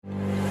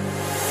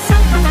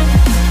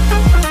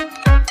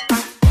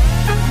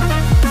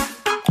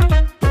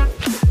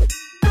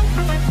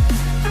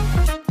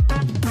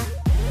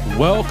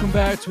Welcome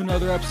back to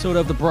another episode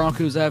of the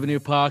Broncos Avenue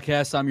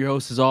podcast. I'm your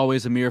host, as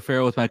always, Amir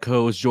Farrell, with my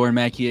co-host Jordan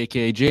Mackey,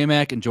 aka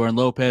J-Mac, and Jordan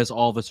Lopez.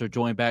 All of us are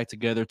joined back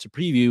together to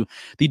preview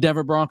the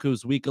Denver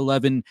Broncos Week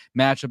 11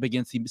 matchup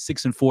against the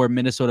 6-4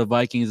 Minnesota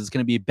Vikings. It's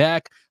going to be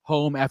back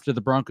home after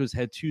the Broncos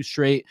had two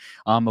straight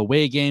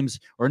away games,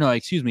 one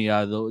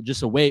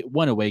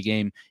away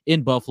game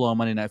in Buffalo on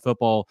Monday Night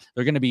Football.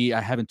 They're going to be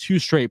having two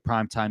straight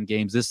primetime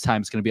games. This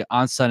time it's going to be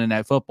on Sunday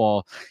Night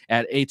Football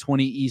at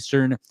 8:20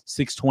 Eastern,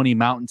 6:20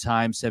 Mountain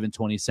Time,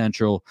 7:20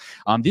 Central.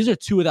 These are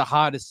two of the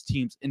hottest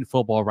teams in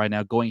football right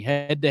now, going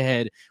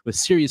head-to-head with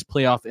serious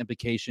playoff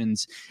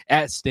implications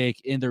at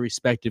stake in their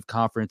respective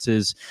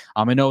conferences.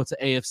 I know it's an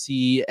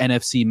AFC,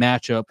 NFC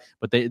matchup,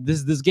 but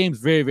this game's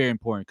very, very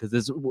important because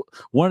this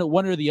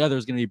one or the other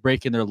is going to be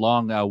breaking their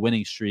long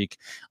winning streak.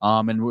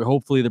 And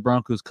hopefully the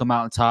Broncos come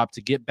out on top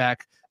to get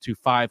back to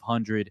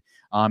 500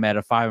 at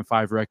a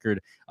 5-5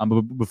 record.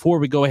 But before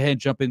we go ahead and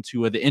jump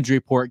into the injury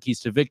report, keys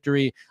to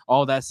victory,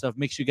 all that stuff,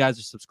 make sure you guys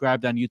are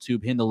subscribed on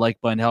YouTube, hitting the like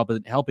button,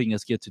 helping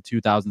us get to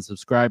 2,000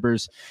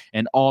 subscribers,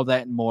 and all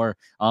that and more.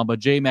 But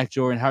J-Mac,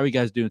 Jordan, how are you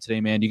guys doing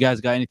today, man? You guys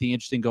got anything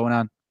interesting going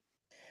on?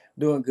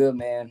 Doing good,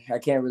 man. I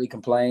can't really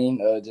complain.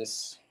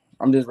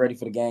 I'm just ready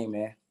for the game,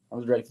 man. I'm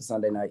just ready for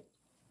Sunday night.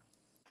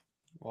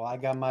 Well, I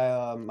got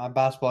my my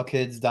basketball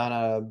kids down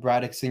at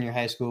Braddock Senior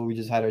High School. We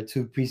just had our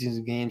 2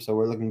 preseason games, so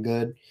we're looking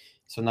good.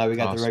 So now we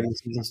got the regular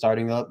season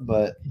starting up.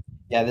 But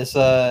yeah, this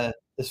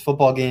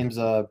football game's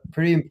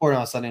pretty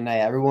important on Sunday night.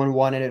 Everyone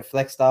wanted it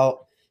flexed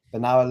out,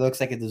 but now it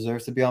looks like it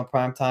deserves to be on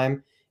prime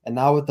time. And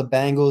now with the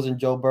Bengals and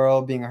Joe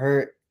Burrow being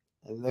hurt,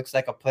 it looks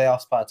like a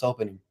playoff spot's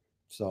opening.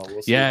 So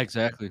we'll see. Yeah,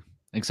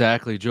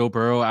 exactly. Joe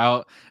Burrow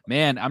out.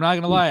 Man, I'm not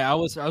gonna lie. I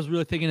was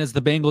really thinking as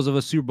the Bengals of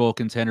a Super Bowl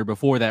contender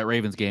before that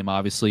Ravens game,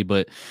 obviously.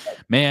 But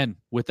man,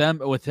 with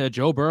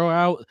Joe Burrow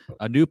out,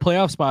 a new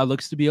playoff spot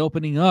looks to be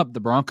opening up.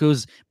 The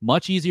Broncos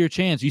much easier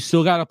chance. You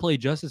still got to play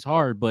just as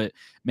hard, but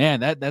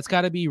man, that's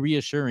got to be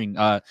reassuring.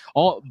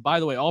 By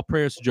the way, all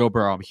prayers to Joe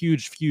Burrow. I'm a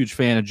huge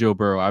fan of Joe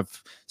Burrow.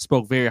 I've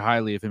spoke very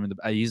highly of him.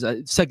 He's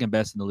second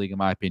best in the league in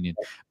my opinion,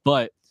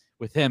 but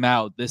with him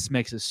out, this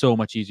makes it so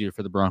much easier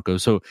for the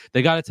Broncos. So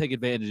they got to take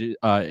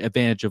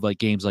advantage of like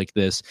games like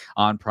this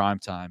on prime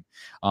time.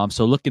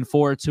 So looking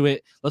forward to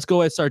it. Let's go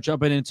ahead and start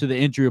jumping into the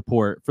injury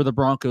report for the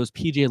Broncos.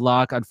 PJ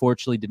Locke,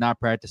 unfortunately, did not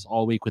practice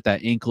all week with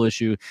that ankle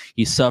issue.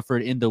 He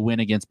suffered in the win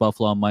against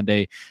Buffalo on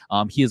Monday.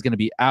 He is going to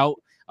be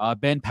out.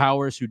 Ben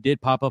Powers, who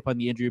did pop up on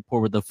the injury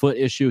report with the foot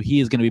issue, he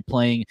is going to be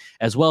playing,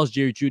 as well as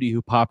Jerry Jeudy,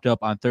 who popped up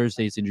on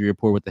Thursday's injury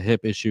report with the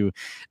hip issue.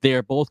 They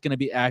are both going to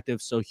be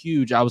active, so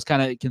huge. I was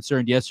kind of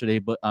concerned yesterday,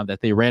 but that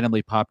they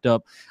randomly popped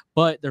up,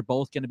 but they're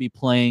both going to be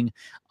playing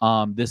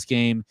this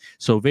game.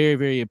 So very,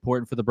 very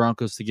important for the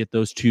Broncos to get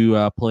those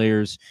two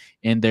players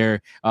in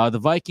there. The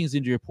Vikings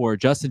injury report,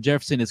 Justin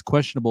Jefferson is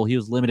questionable. He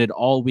was limited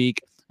all week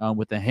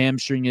with a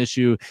hamstring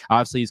issue.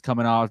 Obviously, he's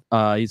coming off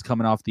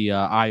the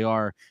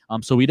IR.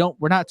 So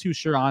we're not too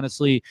sure,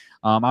 honestly.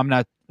 I'm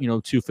not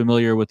too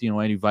familiar with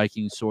any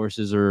Viking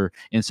sources or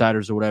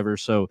insiders or whatever.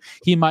 So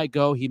he might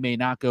go, he may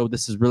not go.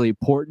 This is really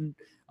important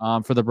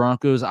for the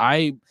Broncos.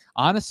 I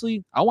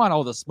want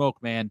all the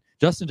smoke, man.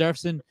 Justin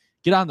Jefferson,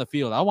 get on the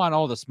field. I want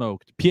all the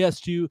smoke.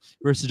 PS2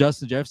 versus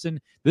Justin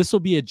Jefferson. This will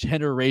be a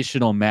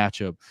generational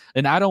matchup.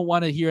 And I don't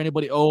want to hear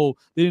anybody,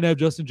 they didn't have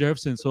Justin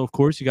Jefferson, so of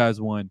course you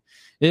guys won.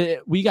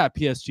 We got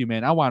PS2,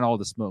 man. I want all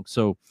the smoke.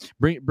 So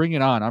bring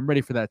it on. I'm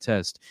ready for that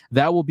test.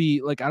 That will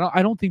be like,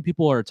 I don't think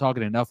people are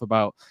talking enough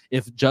about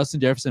if Justin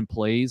Jefferson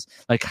plays,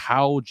 like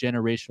how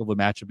generational the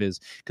matchup is.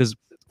 Because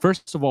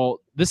first of all,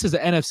 this is the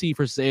NFC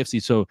versus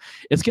AFC, so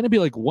it's going to be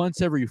like once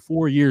every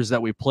 4 years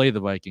that we play the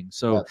Vikings.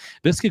 So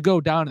this could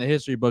go down in the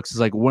history books as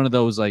like one of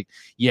those like,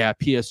 yeah,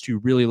 PS2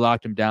 really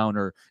locked him down,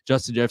 or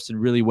Justin Jefferson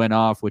really went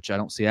off, which I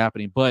don't see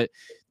happening. But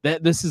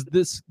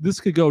this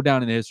could go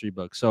down in the history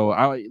book. So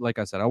like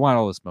I said, I want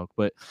all the smoke.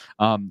 But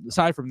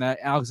aside from that,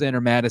 Alexander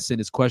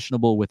Mattison is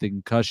questionable with a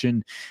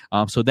concussion.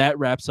 So that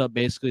wraps up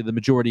basically the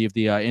majority of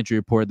the injury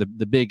report, the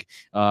big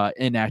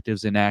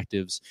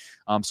inactives.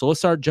 So let's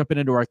start jumping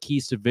into our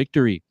keys to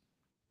victory.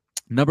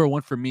 Number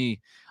one for me,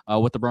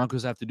 what the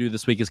Broncos have to do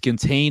this week is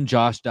contain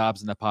Josh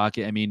Dobbs in the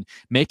pocket. I mean,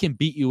 make him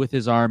beat you with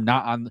his arm,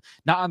 not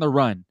on the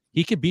run.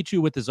 He could beat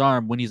you with his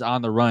arm when he's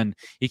on the run.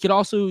 He could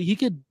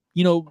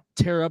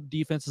tear up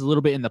defenses a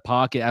little bit in the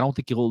pocket. I don't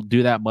think he'll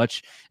do that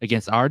much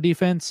against our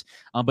defense.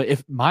 But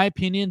if my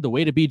opinion, the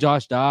way to beat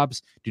Josh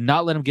Dobbs, do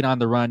not let him get on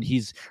the run.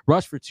 He's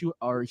rushed for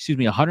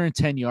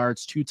 110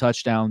 yards, 2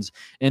 touchdowns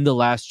in the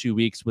last 2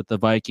 weeks with the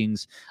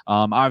Vikings.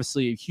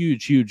 Obviously,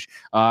 huge.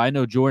 I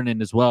know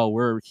Jordan as well.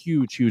 We're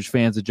huge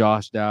fans of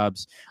Josh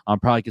Dobbs.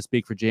 Probably could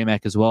speak for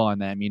J-Mac as well on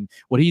that. I mean,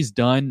 what he's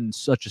done in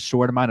such a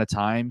short amount of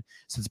time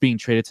since being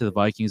traded to the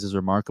Vikings is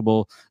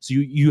remarkable. So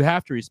you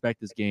have to respect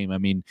this game. I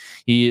mean,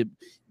 he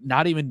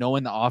not even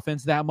knowing the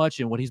offense that much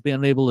and what he's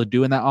been able to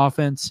do in that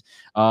offense,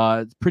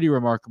 it's pretty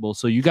remarkable.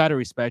 So you got to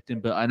respect him.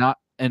 But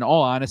in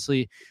all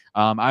honestly,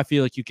 I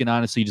feel like you can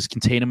honestly just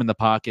contain him in the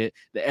pocket.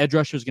 The edge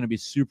rusher is going to be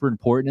super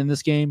important in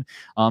this game.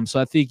 So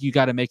I think you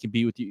got to make him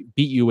beat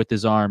you with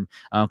his arm.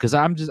 Because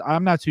I'm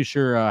not too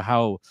sure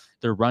how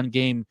their run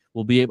game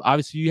will be able.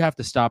 Obviously, you have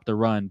to stop the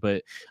run,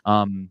 but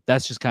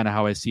that's just kind of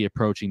how I see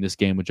approaching this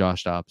game with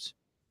Josh Dobbs.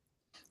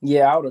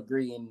 Yeah, I would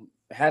agree. And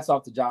hats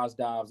off to Josh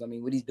Dobbs. I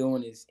mean, what he's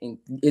doing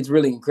it's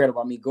really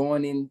incredible. I mean,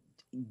 going in,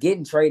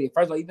 getting traded.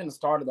 First of all, even the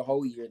start of the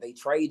whole year, they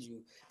trade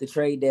you the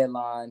trade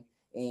deadline,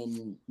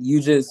 and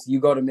you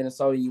go to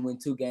Minnesota, you win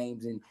 2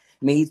 games, and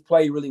I mean he's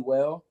played really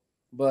well.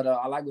 But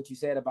I like what you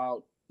said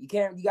about you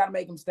got to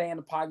make him stay in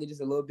the pocket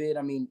just a little bit.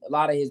 I mean, a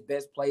lot of his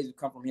best plays have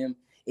come from him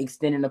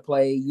extending the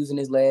play, using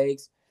his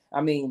legs.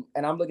 I mean,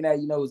 and I'm looking at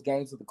his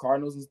games with the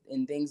Cardinals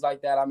and things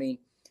like that. I mean,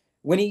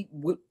 when he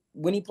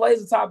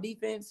plays the top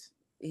defense,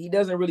 he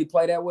doesn't really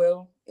play that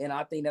well, and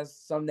I think that's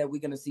something that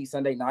we're going to see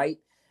Sunday night.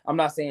 I'm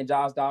not saying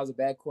Josh Dobbs is a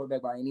bad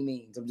quarterback by any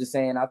means. I'm just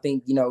saying I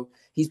think,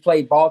 he's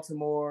played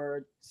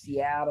Baltimore,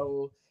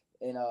 Seattle,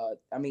 and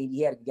I mean,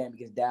 he had a game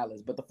against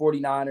Dallas, but the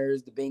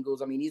 49ers, the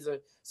Bengals, I mean, these are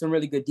some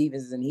really good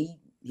defenses, and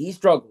he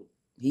struggled.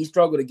 He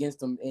struggled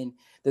against them. And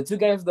the 2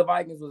 games of the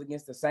Vikings was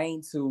against the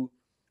Saints, who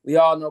we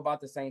all know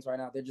about the Saints right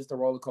now. They're just a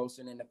roller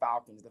coaster, and then the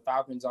Falcons. The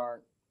Falcons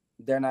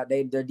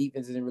their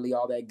defense isn't really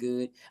all that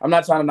good. I'm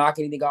not trying to knock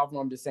anything off them.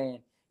 I'm just saying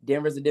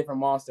Denver's a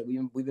different monster.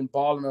 We've been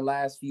balling the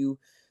last few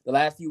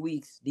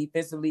weeks.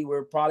 Defensively,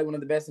 we're probably one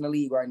of the best in the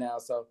league right now.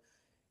 So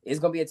it's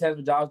going to be a test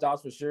for Josh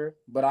Dobbs for sure.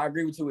 But I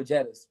agree with you with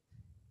Jettis.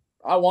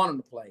 I want him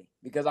to play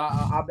because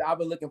I've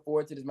been looking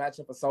forward to this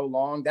matchup for so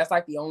long. That's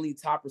like the only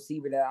top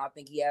receiver that I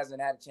think he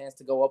hasn't had a chance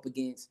to go up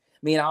against. I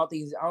mean, I don't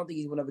think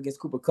he's went up against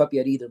Cooper Kupp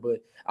yet either,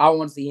 but I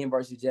want to see him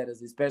versus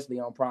Jettis, especially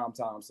on prime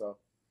time. So,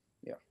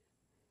 yeah.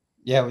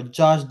 Yeah, with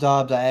Josh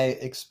Dobbs, I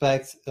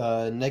expect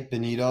Nick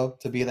Benito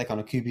to be like on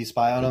a QB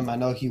spy on him. I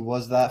know he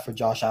was that for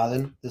Josh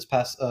Allen this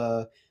past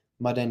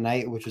Monday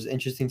night, which was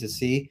interesting to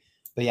see.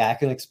 But yeah, I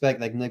can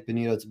expect like Nick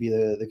Benito to be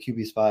the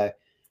QB spy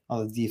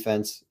on the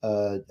defense.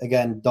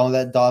 Again, don't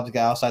let Dobbs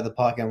get outside the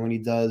pocket. And when he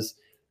does,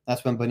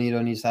 that's when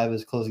Benito needs to have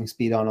his closing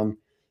speed on him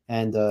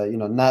and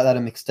not let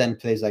him extend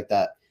plays like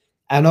that.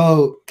 I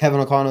know Kevin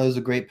O'Connell is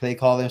a great play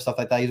caller and stuff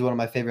like that. He's one of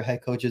my favorite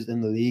head coaches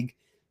in the league.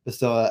 But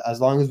still,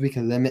 as long as we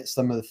can limit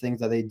some of the things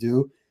that they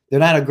do, they're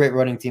not a great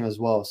running team as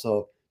well.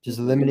 So just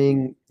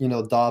limiting,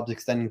 Dobbs,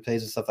 extending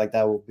plays and stuff like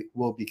that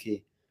will be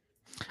key.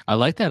 I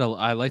like that.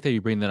 I like that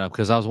you bring that up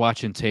because I was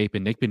watching tape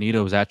and Nick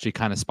Benito was actually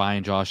kind of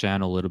spying Josh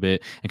Allen a little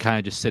bit and kind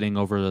of just sitting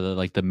over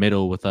the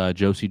middle with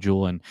Josie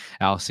Jewell and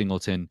Al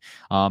Singleton.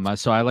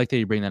 So I like that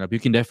you bring that up. You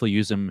can definitely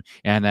use him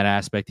in that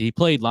aspect. He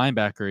played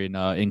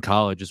linebacker in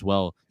college as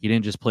well. He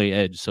didn't just play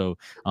edge, so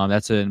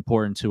that's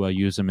important to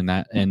use him in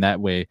that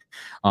way.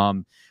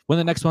 One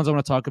of the next ones I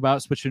want to talk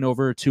about, switching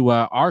over to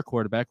our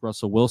quarterback,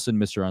 Russell Wilson,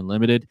 Mr.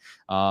 Unlimited.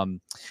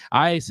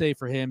 I say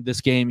for him, this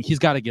game, he's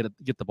got to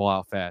get the ball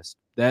out fast.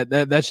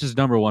 That's just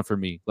number one for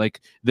me.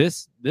 Like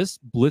this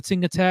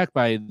blitzing attack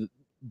by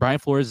Brian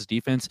Flores'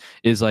 defense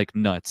is like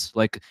nuts.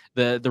 Like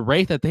the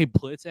rate that they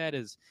blitz at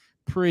is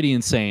pretty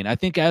insane. I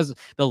think as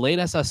the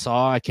latest I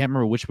saw, I can't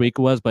remember which week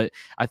it was, but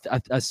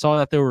I saw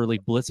that they were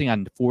like blitzing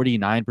on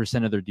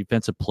 49% of their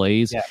defensive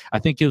plays. Yeah. I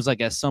think it was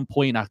like at some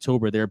point in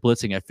October they were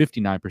blitzing at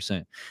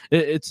 59%.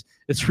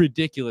 It's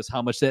ridiculous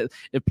how much that,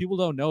 if people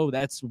don't know,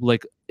 that's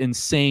like an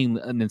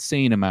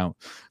insane amount.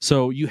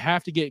 So you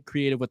have to get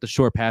creative with the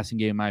short passing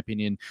game, in my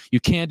opinion. You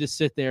can't just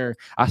sit there.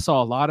 I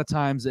saw a lot of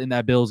times in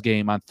that Bills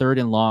game on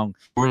 3rd and long,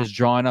 we're just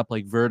drawing up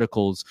like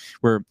verticals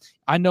where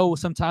I know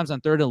sometimes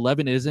on 3rd and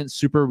 11 it isn't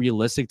super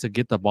realistic to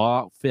get the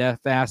ball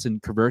fast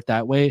and convert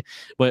that way,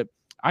 but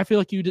I feel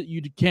like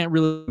you can't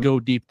really go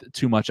deep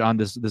too much on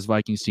this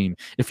Vikings team.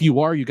 If you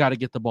are, you got to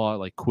get the ball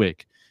like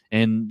quick,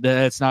 and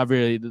that's not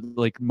very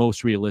like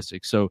most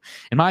realistic. So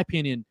in my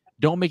opinion,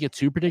 don't make it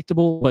too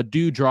predictable, but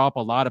do drop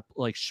a lot of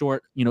like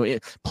short,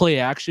 play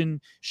action,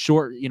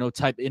 short,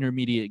 type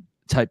intermediate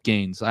type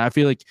gains. I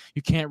feel like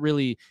you can't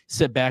really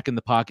sit back in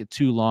the pocket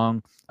too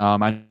long.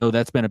 I know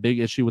that's been a big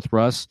issue with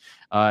Russ.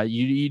 I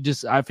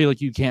feel like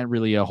you can't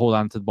really hold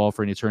on to the ball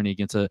for an eternity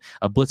against a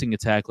blitzing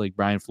attack like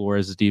Brian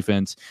Flores'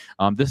 defense.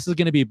 This is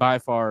going to be by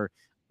far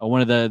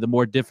one of the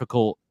more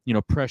difficult,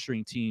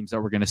 pressuring teams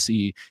that we're going to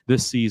see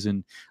this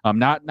season.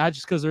 Not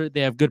just because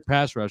they have good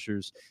pass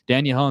rushers.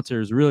 Daniel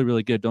Hunter is really,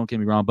 really good. Don't get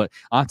me wrong, but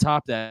on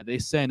top of that, they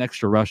send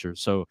extra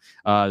rushers. So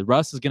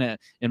Russ is going to,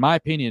 in my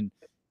opinion,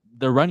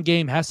 the run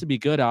game has to be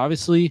good,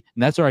 obviously,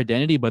 and that's our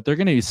identity, but they're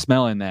going to be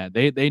smelling that.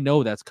 They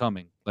know that's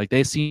coming. Like,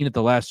 they've seen it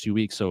the last 2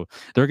 weeks, so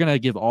they're going to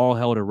give all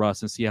hell to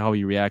Russ and see how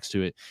he reacts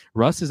to it.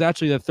 Russ is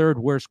actually the 3rd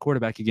worst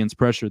quarterback against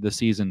pressure this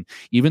season.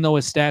 Even though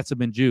his stats have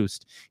been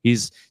juiced,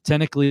 he's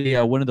technically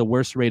one of the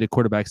worst rated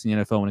quarterbacks in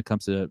the NFL when it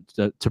comes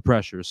to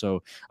pressure.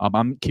 So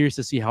I'm curious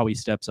to see how he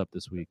steps up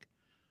this week.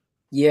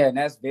 Yeah, and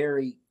that's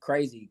very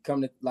crazy.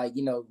 Going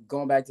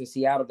back to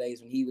Seattle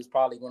days when he was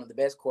probably one of the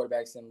best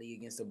quarterbacks in the league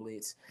against the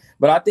blitz.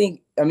 But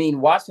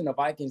watching the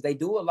Vikings, they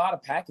do a lot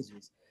of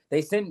packages.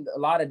 They send a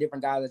lot of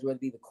different guys, whether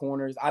it be the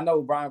corners. I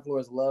know Brian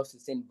Flores loves to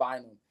send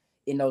Bynum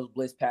in those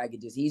blitz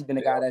packages. He's been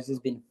a guy that's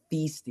just been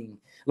feasting,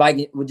 like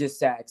it with just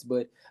sacks.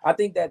 But I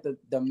think that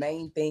the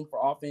main thing for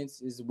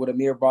offense is what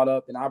Amir brought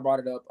up, and I brought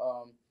it up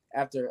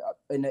after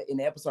in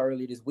the episode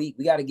earlier this week.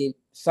 We got to get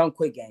some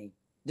quick game,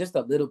 just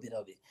a little bit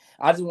of it.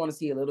 I just want to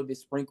see a little bit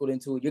sprinkled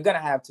into it. You're gonna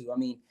have to. I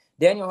mean,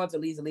 Daniel Hunter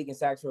leads the league in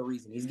sacks for a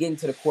reason. He's getting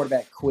to the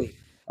quarterback quick.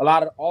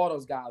 All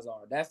those guys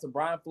are. That's the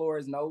Brian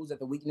Flores knows that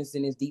the weakness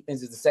in his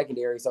defense is the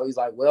secondary. So he's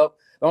like, well,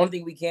 the only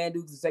thing we can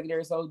do because the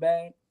secondary is so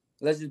bad,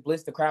 let's just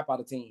blitz the crap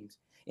out of teams.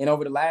 And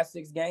over the last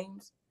 6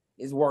 games,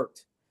 it's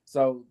worked.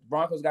 So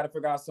Broncos got to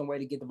figure out some way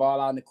to get the ball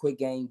out in a quick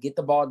game. Get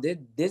the ball.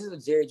 This is a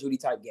Jerry Jeudy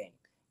type game.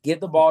 Get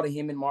the ball to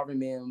him and Marvin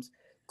Mims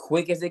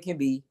quick as it can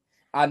be.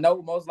 I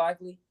know most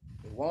likely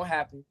it won't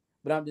happen,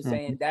 but I'm just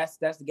saying that's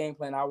the game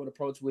plan I would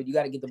approach with. You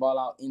got to get the ball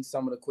out in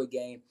some of the quick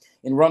game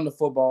and run the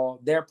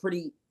football. They're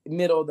pretty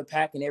middle of the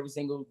pack in every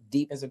single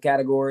defensive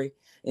category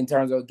in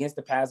terms of against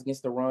the pass,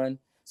 against the run.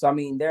 So, I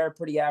mean, they're a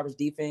pretty average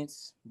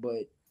defense,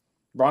 but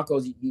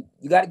Broncos, you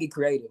got to get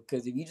creative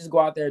because if you just go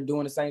out there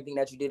doing the same thing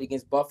that you did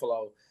against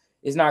Buffalo,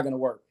 it's not going to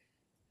work.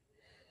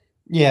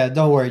 Yeah,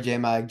 don't worry,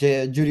 J-Mac.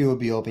 Jeudy will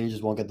be open. You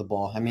just won't get the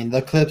ball. I mean,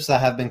 the clips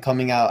that have been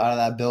coming out of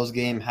that Bills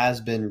game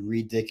has been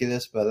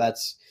ridiculous, but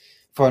that's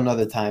for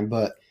another time.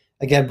 But,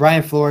 again,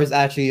 Brian Flores,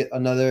 actually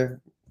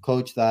another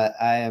coach that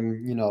I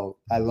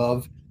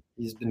love.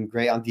 He's been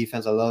great on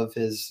defense. I love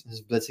his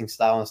blitzing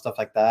style and stuff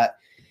like that.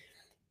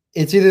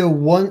 It's either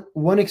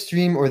one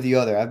extreme or the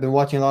other. I've been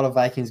watching a lot of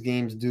Vikings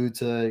games due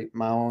to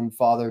my own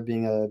father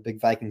being a big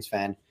Vikings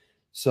fan.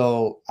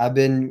 So I've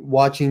been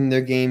watching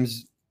their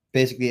games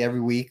basically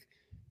every week,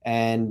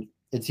 and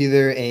it's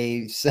either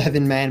a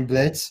 7-man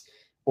blitz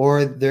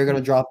or they're going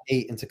to drop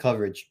 8 into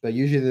coverage. But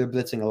usually they're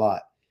blitzing a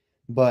lot.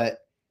 But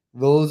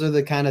those are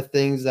the kind of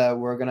things that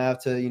we're going to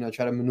have to,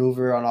 try to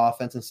maneuver on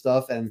offense and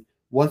stuff. And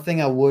one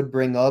thing I would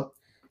bring up,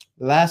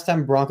 the last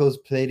time Broncos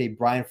played a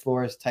Brian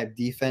Flores type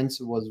defense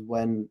was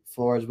when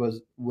Flores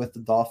was with the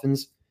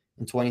Dolphins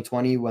in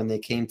 2020 when they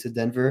came to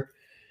Denver.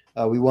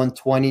 We won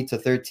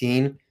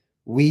 20-13.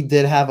 We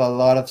did have a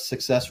lot of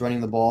success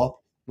running the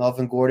ball.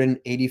 Melvin Gordon,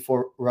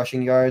 84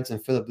 rushing yards,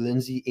 and Phillip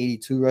Lindsay,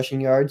 82 rushing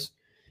yards.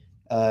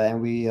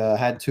 And we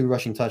had 2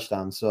 rushing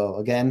touchdowns. So,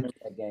 again,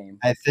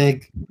 I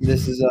think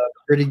this is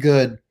pretty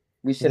good.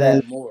 We should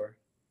have more.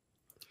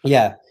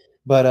 Yeah.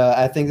 But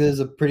I think this is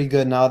a pretty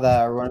good now that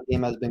our run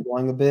game has been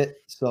going a bit.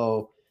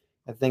 So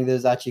I think this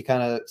is actually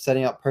kind of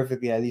setting up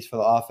perfectly, at least for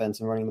the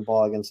offense and running the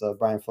ball against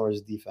Brian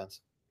Flores'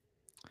 defense.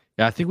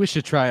 Yeah, I think we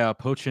should try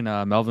poaching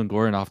Melvin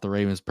Gordon off the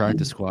Ravens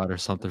practice squad or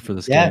something for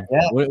this game.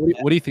 Yeah. What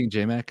do you think,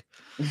 J-Mac?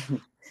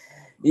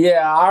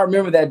 Yeah, I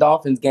remember that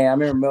Dolphins game. I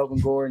remember Melvin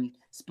Gordon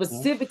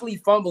specifically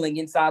fumbling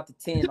inside the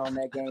 10 on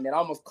that game. That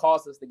almost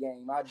cost us the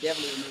game. I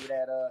definitely remember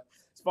that.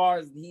 As far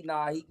as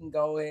he can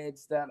go ahead.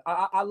 Stuff.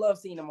 I love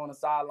seeing him on the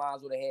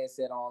sidelines with a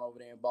headset on over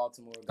there in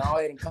Baltimore. Go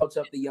ahead and coach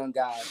up the young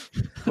guys.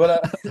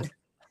 But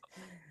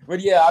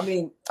yeah, I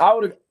mean, I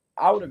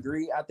would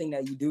agree. I think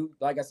that you do,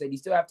 like I said, you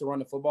still have to run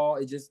the football.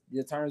 It's just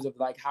in terms of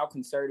like how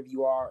conservative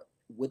you are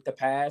with the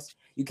pass.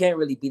 You can't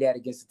really be that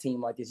against a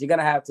team like this. You're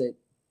gonna have to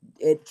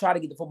try to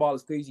get the football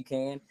as quick as you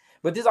can.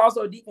 But there's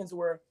also a defense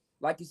where,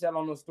 like you said,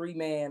 on those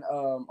 3-man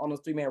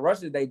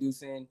rushes they do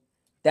send,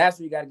 that's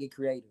where you got to get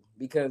creative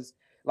because.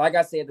 Like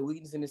I said, the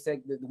weakness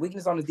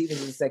on the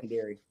defense is the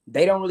secondary.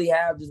 They don't really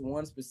have just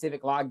one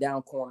specific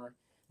lockdown corner.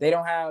 They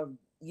don't have,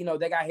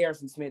 they got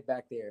Harrison Smith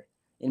back there.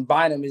 And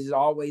Bynum is just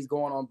always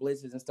going on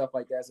blitzes and stuff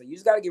like that. So you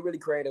just got to get really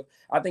creative.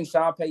 I think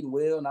Sean Payton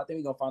will, and I think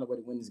we're going to find a way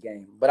to win this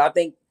game. But I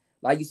think,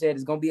 like you said,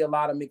 it's going to be a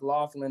lot of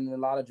McLaughlin and a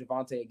lot of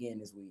Javonte again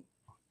this week.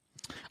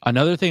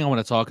 Another thing I want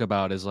to talk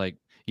about is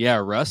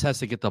Russ has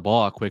to get the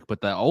ball out quick,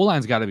 but the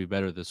O-line's got to be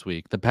better this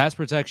week. The pass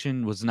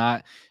protection was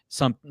not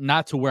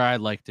to where I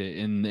liked it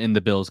in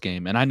the Bills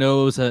game. And I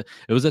know it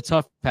was a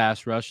tough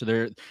pass rush.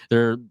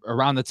 They're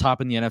around the top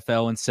in the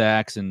NFL in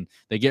sacks and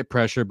they get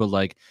pressure,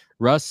 but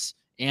Russ,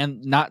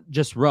 and not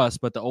just Russ,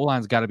 but the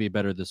O-line's got to be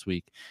better this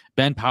week.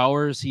 Ben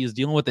Powers, he is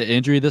dealing with the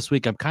injury this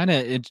week. I'm kind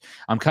of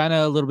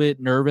a little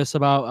bit nervous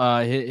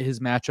about his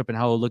matchup and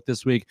how he'll look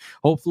this week.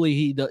 Hopefully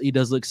he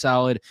does look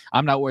solid.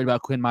 I'm not worried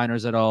about Quinn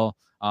Miners at all.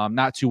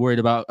 Not too worried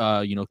about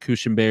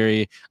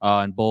Cushenberry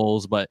and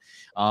Bowles, but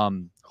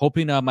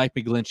hoping Mike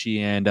McGlinchey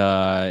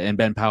and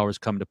Ben Powers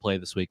come to play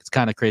this week. It's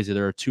kind of crazy.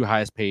 There are 2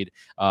 highest paid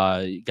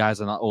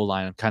guys on the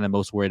O-line. I'm kind of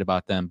most worried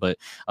about them, but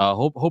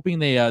hoping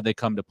they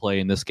come to play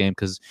in this game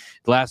because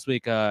last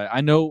week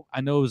I know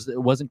it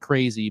wasn't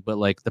crazy, but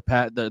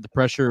the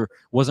pressure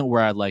wasn't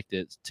where I liked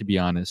it, to be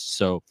honest.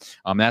 So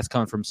that's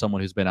coming from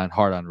someone who's been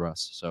hard on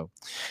Russ. So.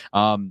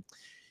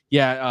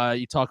 Yeah,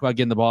 you talk about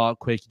getting the ball out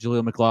quick.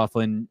 Jaleel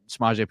McLaughlin,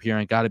 Samaje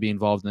Perine got to be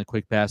involved in the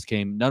quick pass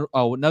game.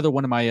 Another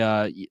one of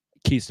my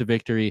keys to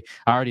victory.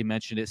 I already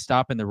mentioned it.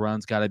 Stopping the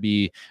run's got to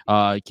be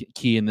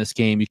key in this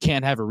game. You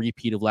can't have a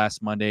repeat of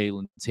last Monday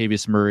when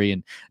Latavius Murray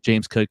and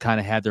James Cook kind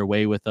of had their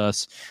way with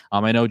us.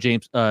 I know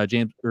James Cook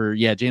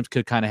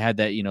kind of had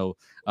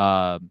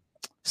that,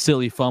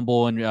 silly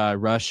fumble and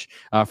rush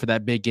for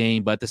that big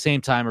game. But at the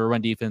same time, our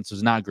run defense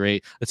was not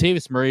great.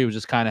 Latavius Murray was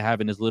just kind of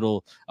having his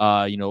little,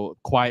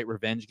 quiet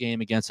revenge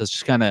game against us,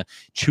 just kind of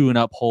chewing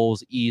up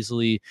holes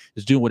easily,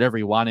 just doing whatever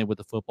he wanted with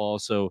the football.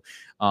 So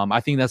I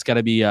think that's got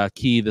to be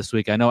key this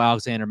week. I know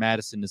Alexander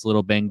Madison is a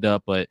little banged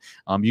up, but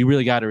you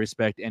really got to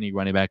respect any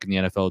running back in the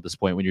NFL at this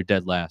point when you're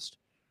dead last.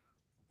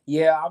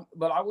 Yeah,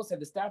 but I will say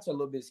the stats are a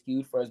little bit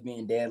skewed for us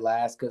being dead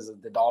last because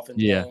of the Dolphins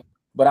game.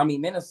 But I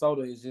mean,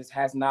 Minnesota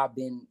has not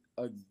been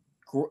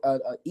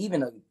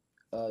even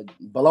a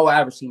below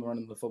average team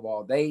running the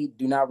football. They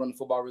do not run the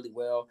football really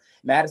well.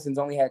 Madison's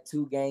only had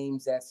 2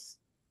 games.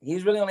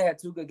 He's really only had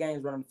 2 good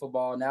games running the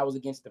football, and that was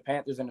against the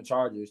Panthers and the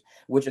Chargers,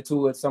 which are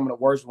 2 of some of the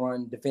worst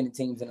run defending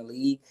teams in the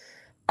league.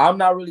 I'm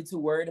not really too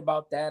worried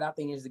about that. I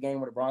think it's a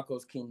game where the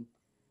Broncos can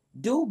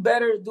do a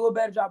better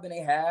job than they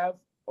have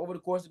over the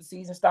course of the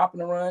season, stopping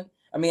the run.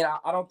 I mean,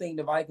 I don't think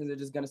the Vikings are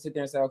just going to sit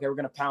there and say, okay, we're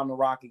going to pound the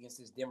rock against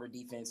this Denver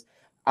defense.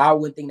 I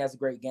wouldn't think that's a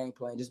great game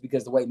plan just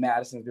because the way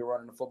Madison's been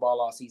running the football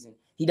all season.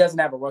 He doesn't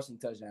have a rushing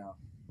touchdown.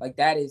 Like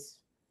that's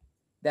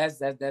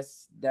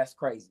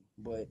crazy.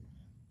 But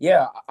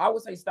yeah, I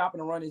would say stopping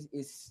the run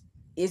is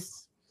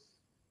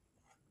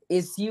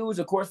huge,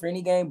 of course, for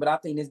any game, but I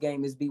think this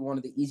game is one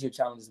of the easier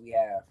challenges we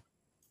have.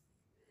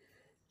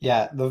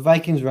 Yeah, the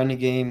Vikings running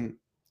game,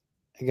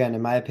 again,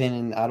 in my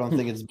opinion, I don't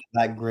think it's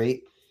that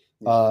great.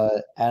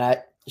 And I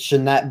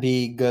should not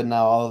be good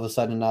now all of a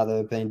sudden now that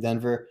they're playing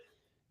Denver.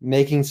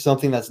 Making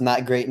something that's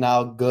not great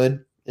now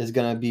good is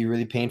going to be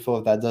really painful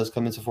if that does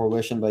come into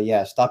fruition. But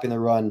yeah, stopping the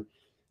run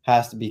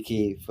has to be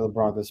key for the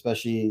Broncos,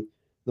 especially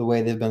the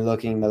way they've been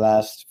looking the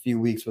last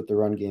few weeks with the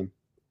run game.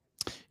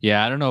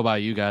 Yeah, I don't know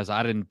about you guys.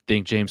 I didn't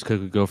think James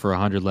Cook would go for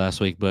 100 last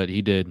week, but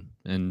he did.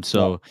 And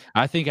so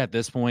I think at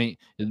this point,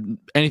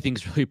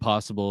 anything's really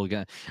possible.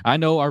 Again, I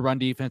know our run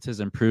defense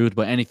has improved,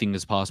 but anything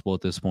is possible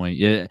at this point.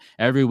 Yeah,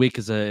 every week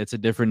it's a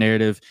different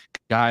narrative.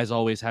 Guys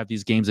always have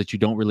these games that you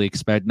don't really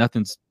expect.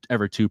 Nothing's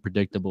ever too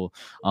predictable.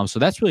 So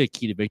that's really a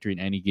key to victory in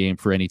any game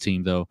for any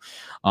team, though.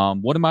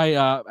 One of my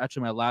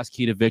actually my last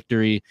key to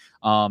victory,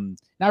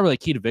 not really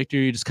key to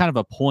victory, just kind of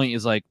a point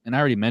is like, and I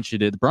already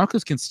mentioned it, the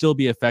Broncos can still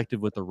be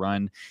effective with the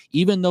run,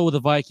 even though the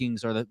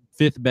Vikings are the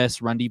 5th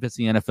best run defense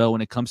in the NFL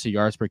when it comes to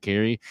yards per carry.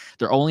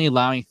 They're only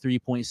allowing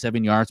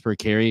 3.7 yards per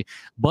carry,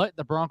 but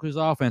the Broncos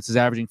offense is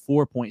averaging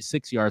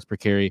 4.6 yards per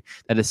carry.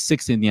 That is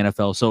 6th in the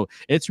NFL. So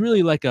it's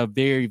really like a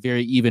very,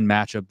 very even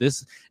matchup.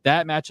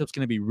 That matchup's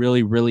going to be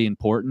really, really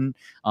important,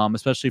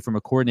 especially from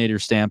a coordinator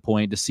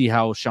standpoint, to see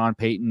how Sean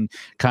Payton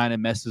kind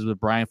of messes with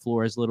Brian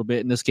Flores a little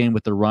bit in this game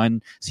with the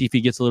run, see if he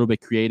gets a little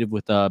bit creative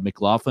with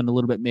McLaughlin a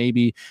little bit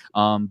maybe.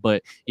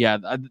 But yeah,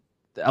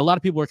 a lot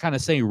of people are kind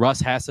of saying Russ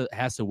has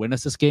to win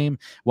us this game.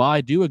 While I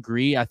do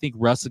agree, I think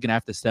Russ is going to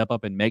have to step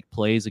up and make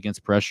plays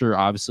against pressure.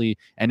 Obviously,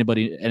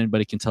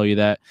 anybody can tell you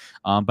that.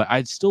 But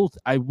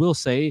I will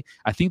say,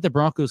 I think the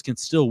Broncos can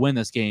still win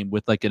this game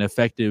with like an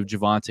effective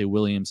Javonte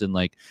Williams and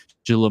like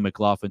Jaleel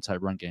McLaughlin type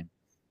run game.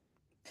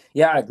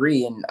 Yeah, I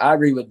agree. And I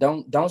agree with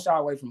don't shy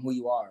away from who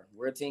you are.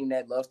 We're a team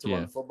that loves to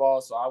run the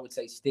football, so I would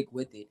say stick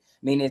with it.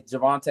 I mean, if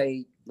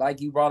Javonte, like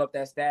you brought up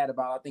that stat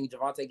about, I think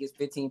Javonte gets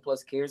 15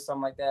 plus carries,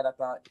 something like that. I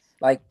thought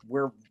like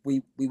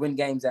we win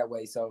games that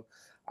way. So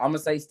I'm gonna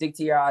say stick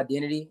to your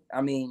identity.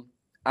 I mean,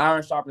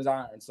 iron sharpens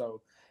iron.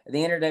 So at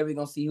the end of the day, we're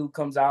gonna see who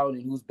comes out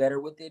and who's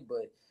better with it.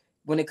 But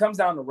when it comes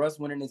down to Russ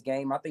winning this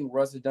game, I think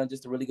Russ has done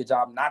just a really good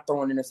job not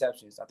throwing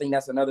interceptions. I think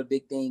that's another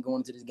big thing going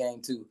into this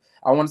game too.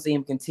 I want to see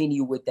him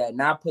continue with that,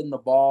 not putting the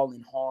ball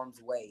in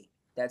harm's way.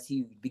 That's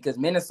huge because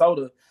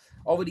Minnesota,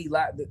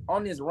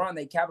 on this run,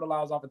 they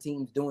capitalize off of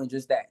teams doing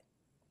just that,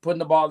 putting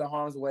the ball in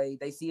harm's way.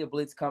 They see a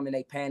blitz coming,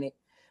 they panic.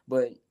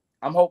 But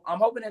I'm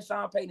hoping that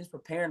Sean Payton is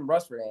preparing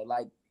Russ for that,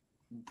 like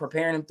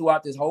preparing him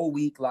throughout this whole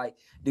week. Like,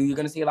 dude, you're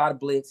gonna see a lot of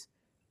blitz.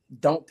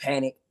 Don't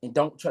panic and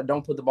don't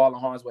put the ball in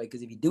harm's way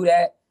because if you do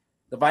that,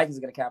 the Vikings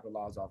are going to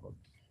capitalize off of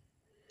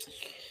it.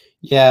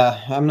 Yeah,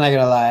 I'm not going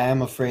to lie. I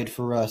am afraid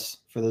for Russ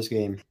for this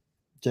game.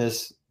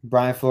 Just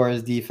Brian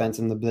Flores' defense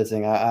and the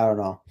blitzing. I don't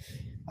know.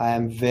 I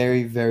am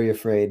very, very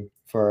afraid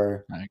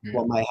for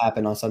what might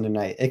happen on Sunday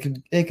night.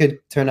 It could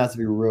turn out to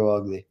be real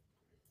ugly.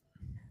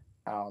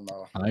 I don't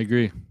know. I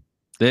agree.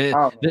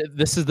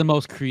 This is the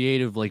most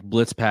creative like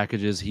blitz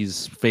packages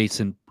he's faced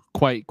in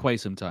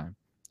quite some time.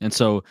 And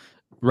so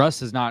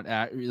Russ has not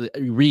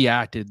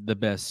reacted the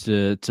best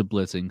to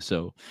blitzing.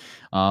 So,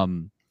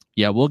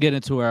 yeah, we'll get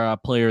into our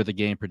player of the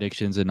game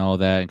predictions and all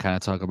that and kind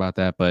of talk about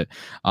that. But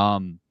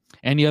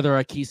any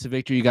other keys to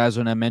victory you guys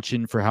want to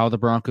mention for how the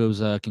Broncos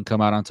can come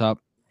out on top?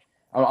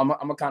 I'm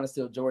gonna kind of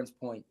steal Jordan's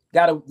point.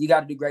 You got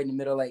to do great in the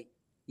middle eight.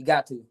 You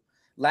got to.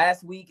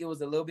 Last week it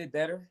was a little bit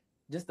better,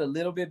 just a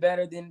little bit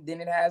better than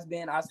it has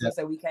been. I still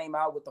say we came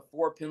out with the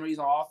 4 penalties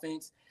on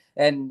offense,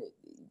 and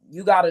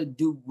you got to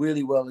do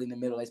really well in the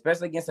middle,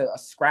 especially against a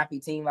scrappy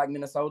team like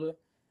Minnesota.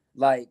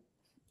 Like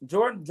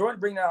Jordan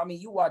bringing out. I mean,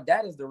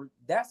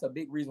 that's a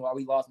big reason why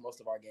we lost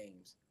most of our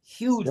games.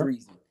 Huge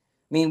reason.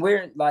 I mean,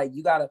 we're like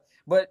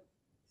but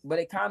but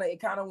it kind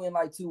of went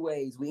like two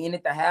ways. We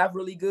ended the half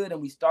really good,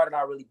 and we started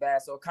out really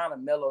bad, so it kind of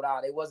mellowed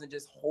out. It wasn't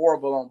just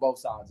horrible on both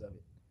sides of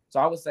it. So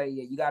I would say,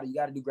 yeah, you got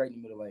to do great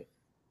in the middle eight.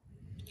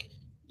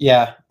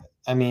 Yeah,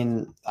 I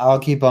mean, I'll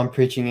keep on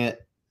preaching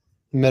it.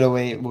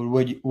 Middleweight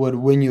would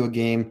win you a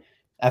game.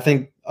 I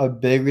think a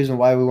big reason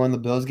why we won the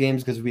Bills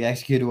games because we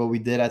executed what we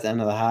did at the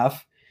end of the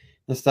half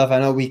and stuff. I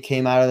know we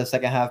came out of the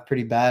second half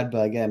pretty bad,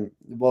 but again,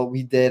 what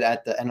we did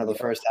at the end of the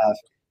first half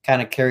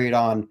kind of carried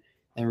on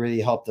and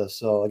really helped us.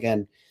 So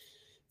again,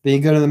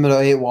 being good in the middle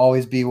eight will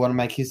always be one of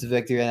my keys to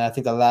victory. And I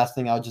think the last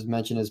thing I'll just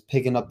mention is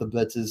picking up the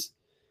blitzes,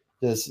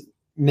 just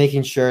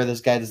making sure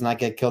this guy does not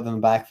get killed in the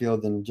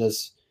backfield and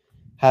just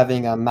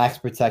having a max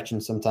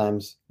protection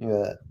sometimes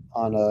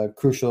on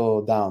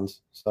crucial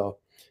downs. So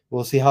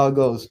we'll see how it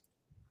goes.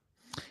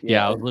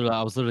 Yeah, I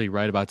was literally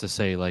right about to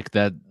say like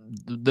that.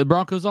 The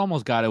Broncos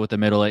almost got it with the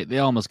middle eight. They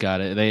almost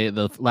got it.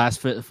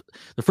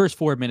 The first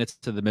 4 minutes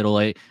to the middle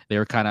eight, they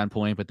were kind of on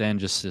point, but then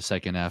just the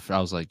second half, I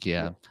was like,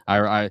 yeah.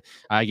 I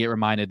get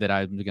reminded that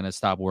I'm gonna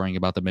stop worrying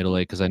about the middle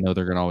eight because I know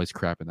they're gonna always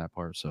crap in that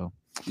part. So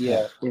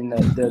yeah, and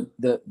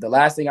the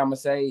last thing I'm gonna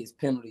say is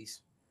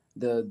penalties.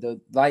 The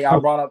like I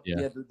brought up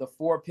the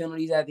 4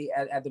 penalties at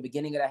the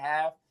beginning of the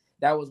half.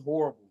 That was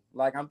horrible.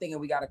 Like I'm thinking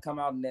we got to come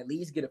out and at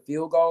least get a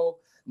field goal.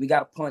 We got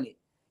to punt it.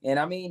 And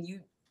I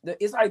mean,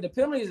 it's like the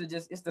penalties are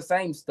it's the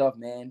same stuff,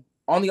 man.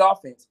 On the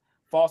offense,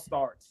 false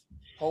starts,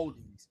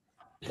 holdings,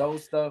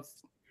 those stuff.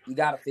 You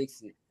got to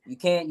fix it. You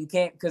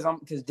can't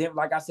because Denver,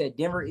 like I said,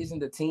 Denver isn't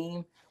the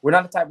team. We're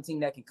not the type of team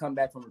that can come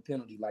back from a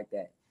penalty like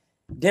that.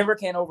 Denver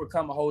can't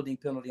overcome a holding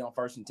penalty on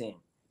 1st and 10.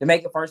 To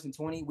make it 1st and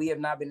 20, we have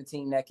not been a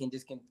team that can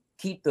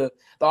keep the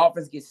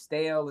offense get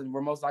stale, and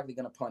we're most likely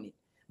going to punt it.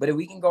 But if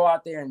we can go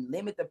out there and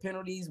limit the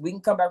penalties, we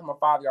can come back from a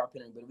 5-yard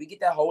penalty. But if we get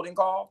that holding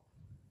call,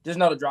 just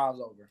know the drive's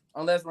over.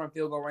 Unless we're in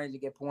field goal range to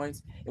get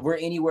points. If we're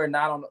anywhere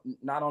not on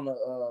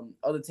the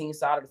other team's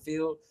side of the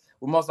field,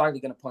 we're most likely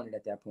going to punt it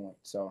at that point.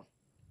 So.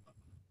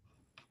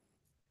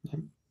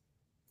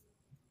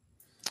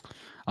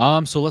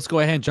 So let's go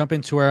ahead and jump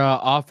into our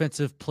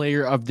offensive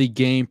player of the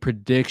game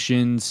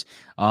predictions.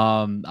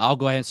 I'll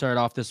go ahead and start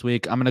off this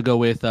week. I'm going to go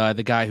with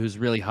the guy who's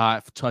really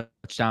hot,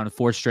 touchdown in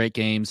 4 straight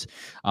games.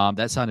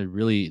 That sounded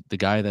really, the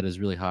guy that is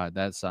really hot.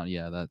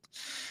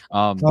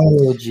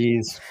 Oh,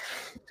 geez.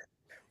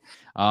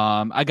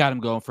 I got him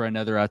going for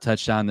another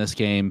touchdown this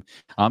game.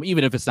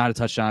 Even if it's not a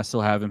touchdown, I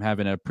still have him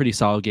having a pretty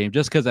solid game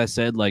just because I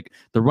said, like,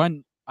 the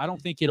run, I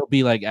don't think it'll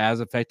be like as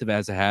effective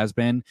as it has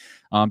been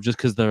just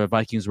because the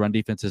Vikings run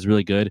defense is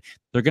really good.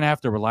 They're going to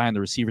have to rely on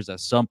the receivers at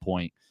some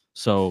point.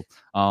 So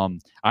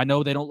I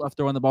know they don't love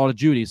throwing the ball to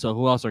Judy. So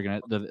who else are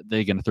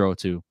they going to throw it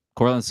to?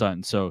 Cortland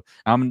Sutton. So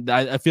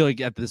I feel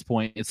like at this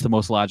point, it's the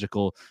most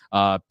logical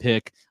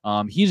pick.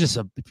 He's just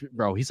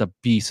he's a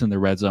beast in the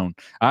red zone.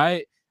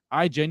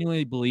 I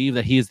genuinely believe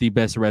that he is the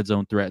best red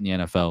zone threat in the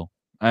NFL.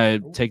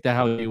 Take that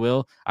how you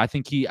will. I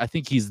think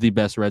he's the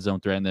best red zone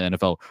threat in the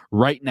NFL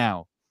right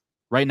now.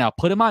 Right now,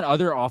 put him on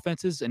other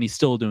offenses, and he's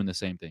still doing the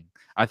same thing.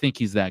 I think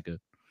he's that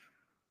good.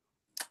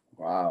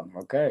 Wow.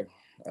 Okay.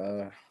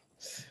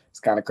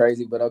 It's kind of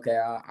crazy, but okay.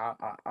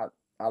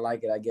 I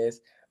like it, I guess.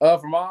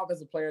 For my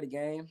offensive player of the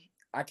game,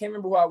 I can't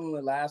remember who I went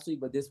with last week,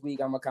 but this week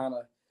I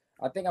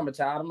think I'm a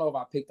child. I don't know if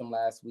I picked him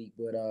last week,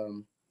 but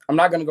I'm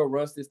not gonna go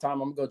Russ this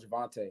time. I'm gonna go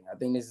Javonte. I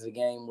think this is a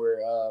game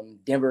where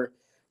Denver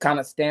kind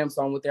of stamps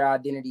on what their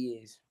identity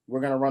is.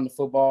 We're gonna run the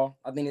football.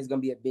 I think it's gonna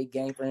be a big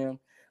game for him.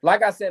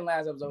 Like I said in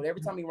last episode,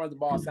 every time he runs the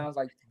ball, it sounds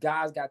like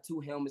guys got 2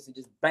 helmets and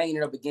just banging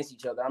it up against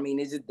each other. I mean,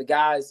 it's just the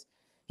guys.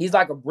 He's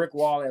like a brick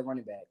wall at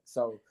running back.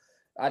 So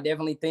I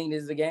definitely think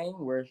this is a game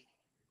where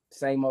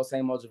same old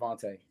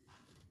Javonte.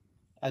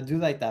 I do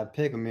like that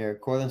pick, Amir.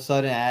 Cortland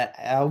Sutton.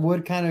 I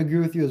would kind of agree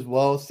with you as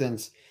well,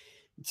 since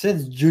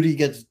Judy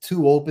gets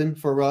too open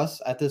for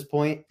Russ at this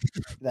point,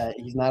 that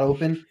he's not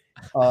open.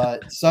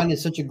 Sutton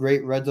is such a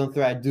great red zone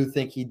threat. I do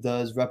think he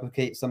does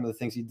replicate some of the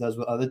things he does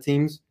with other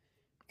teams,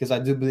 because I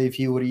do believe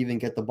he would even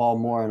get the ball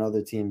more on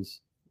other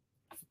teams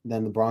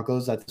than the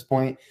Broncos at this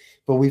point.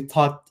 But we've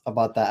talked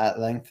about that at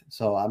length,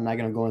 so I'm not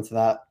going to go into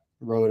that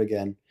road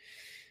again.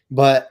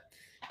 But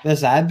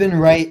listen, I've been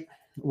right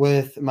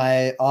with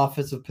my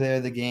offensive player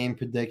of the game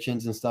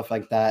predictions and stuff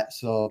like that.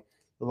 So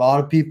a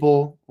lot of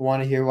people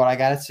want to hear what I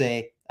got to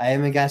say. I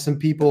even got some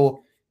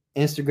people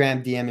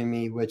Instagram DMing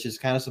me, which is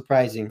kind of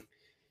surprising,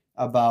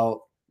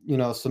 about,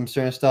 some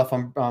certain stuff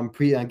on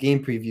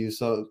game previews.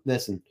 So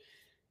listen,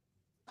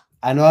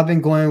 I know I've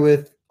been going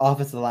with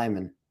offensive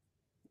linemen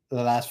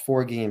the last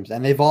 4 games,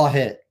 and they've all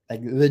hit.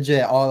 Like,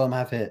 legit, all of them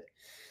have hit.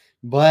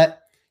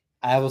 But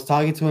I was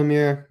talking to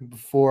Amir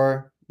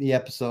before the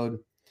episode,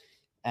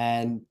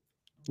 and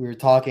we were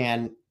talking,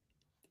 and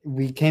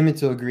we came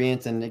into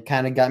agreement, and it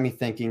kind of got me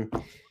thinking,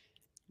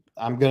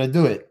 I'm going to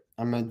do it.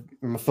 I'm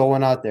gonna throw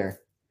one out there.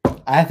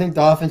 I think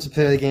the offensive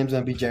player of the game is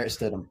going to be Jarrett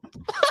Stidham.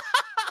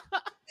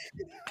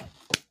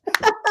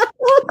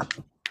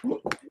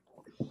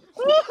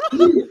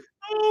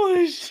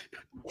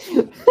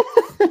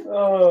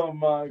 Oh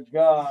my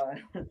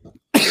God.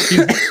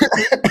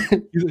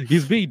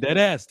 He's being dead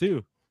ass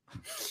too.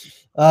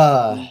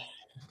 Yeah,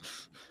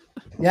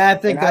 I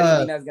think. And how do you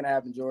think that's gonna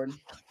happen, Jordan?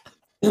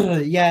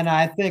 Yeah, no,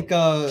 I think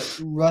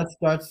Russ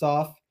starts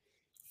off,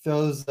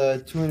 throws 2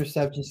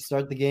 interceptions to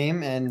start the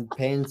game, and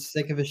Payne's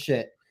sick of his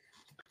shit.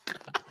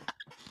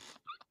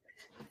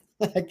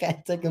 I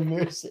can't take him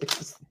very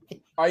seriously.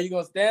 Are you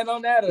gonna stand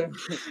on that or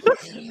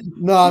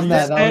No, I'm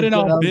not. Standing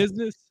on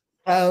business.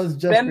 That was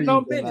just standing for you,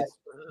 on business?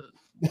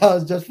 That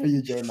was just for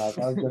you, J Mac.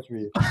 That was just for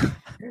you.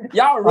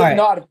 Y'all really right.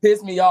 know how to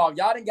piss me off.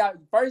 Y'all didn't got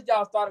first.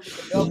 Y'all started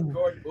with the Melvin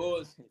Gordon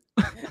bullshit.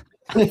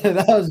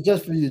 That was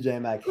just for you, J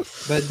Mac.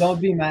 But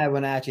don't be mad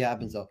when it actually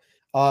happens, though.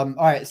 All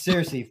right,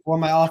 seriously, for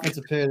my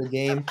offensive player of the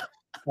game,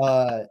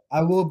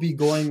 I will be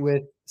going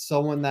with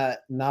someone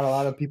that not a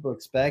lot of people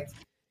expect.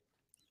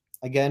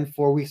 Again,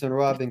 4 weeks in a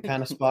row, I've been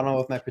kind of spot on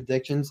with my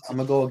predictions. I'm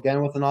gonna go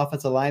again with an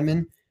offensive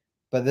lineman,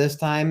 but this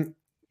time,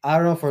 I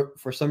don't know,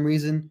 for some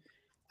reason,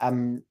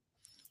 I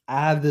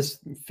have this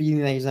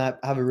feeling that he's not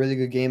have a really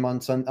good game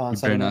on Sunday. You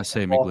better not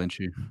say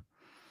McGlinchey.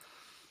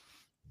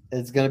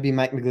 It's going to be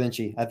Mike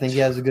McGlinchey. I think he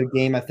has a good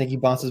game. I think he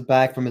bounces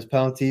back from his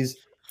penalties.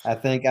 I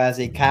think as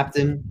a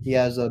captain, he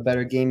has a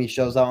better game. He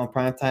shows out on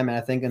primetime, and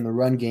I think in the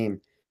run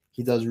game,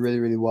 he does really,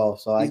 really well.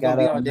 So He's gonna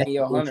be on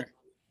Danielle Hunter.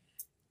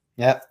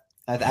 Yep,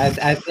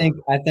 I think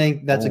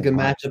that's a good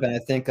matchup, and I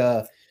think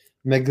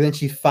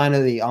McGlinchey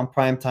finally on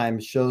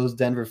primetime shows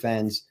Denver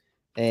fans,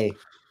 hey,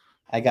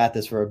 I got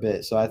this for a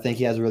bit. So I think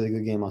he has a really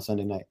good game on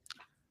Sunday night.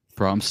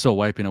 Bro, I'm still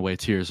wiping away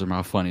tears from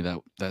how funny that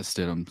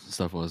Stidham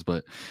stuff was.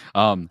 But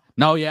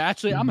no, yeah,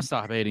 actually, I'm gonna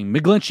stop hating.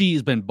 McGlinchey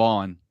has been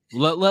balling.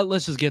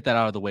 Let's just get that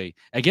out of the way.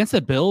 Against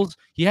the Bills,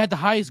 he had the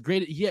highest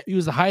graded. He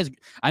was the highest.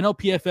 I know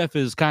PFF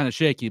is kind of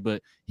shaky,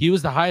 but he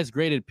was the highest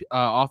graded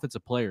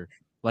offensive player.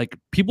 Like,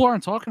 people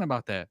aren't talking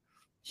about that.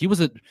 He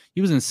was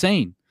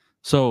insane.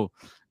 So,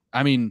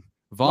 I mean,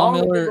 Von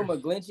Miller. The thing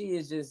with McGlinchey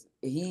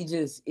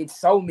is it's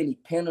so many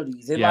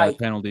penalties.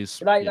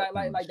 Penalties. Like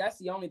that's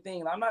the only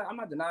thing. I'm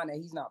not denying that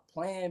he's not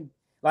playing.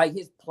 Like,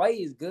 his play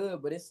is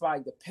good, but it's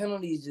like the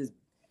penalties just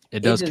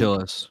does kill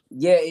us.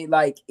 Yeah, he's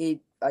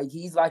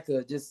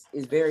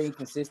is very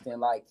inconsistent.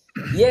 Like,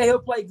 yeah, he'll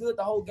play good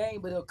the whole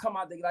game, but he'll come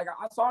out like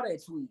I saw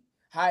that tweet,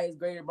 highest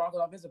graded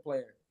Broncos offensive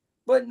player.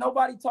 But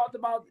nobody talked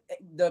about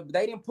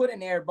they didn't put in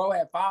there, bro,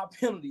 had 5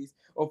 penalties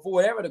or for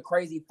whatever the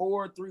crazy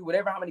 4, 3,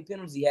 whatever how many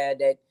penalties he had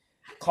that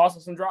cost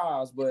us some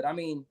drives. But I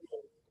mean,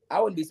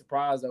 I wouldn't be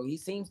surprised though. He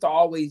seems to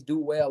always do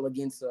well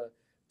against a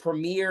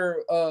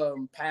premier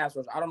pass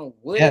rush. I don't know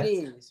what it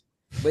is,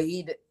 but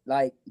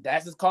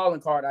that's his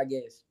calling card, I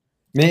guess.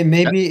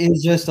 Maybe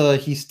it's just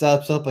he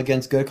steps up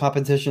against good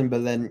competition,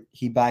 but then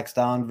he backs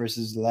down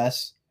versus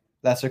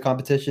lesser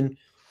competition.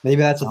 Maybe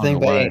that's the thing.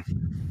 But hey,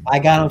 I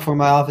got him for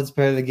my offensive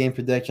player of the game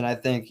prediction. I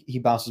think he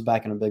bounces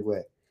back in a big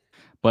way.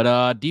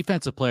 But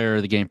defensive player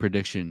of the game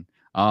prediction.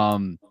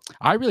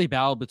 I really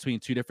battled between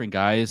 2 different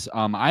guys.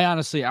 I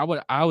honestly, I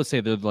would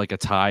say they're like a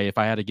tie. If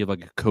I had to give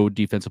like a code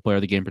defensive player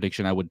of the game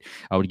prediction, I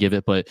would give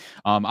it. But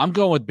I'm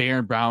going with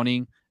Baron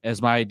Browning as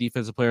my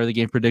defensive player of the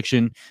game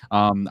prediction.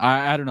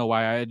 I don't know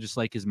why. I just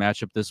like his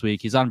matchup this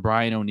week. He's on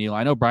Brian O'Neill.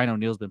 I know Brian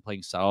O'Neill's been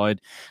playing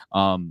solid.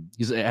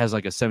 He has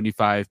like a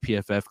 75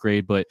 PFF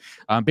grade, but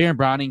Baron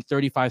Browning,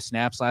 35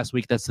 snaps last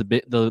week. That's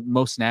the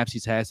most snaps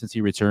he's had since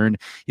he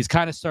returned. He's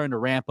kind of starting to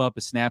ramp up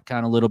his snap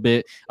count a little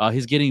bit.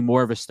 He's getting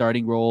more of a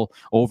starting role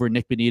over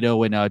Nick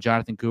Benito and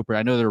Jonathan Cooper.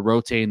 I know they're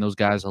rotating those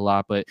guys a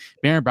lot, but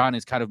Baron Browning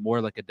is kind of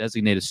more like a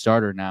designated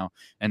starter now,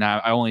 and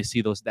I only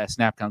see that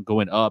snap count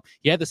going up.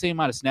 He had the same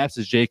amount of snaps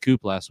as Jay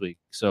Coop last week.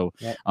 So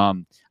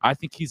I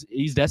think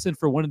he's destined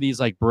for one of these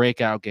like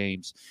breakout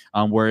games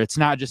where it's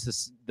not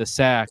just the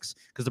sacks,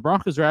 because the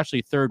Broncos are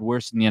actually 3rd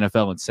worst in the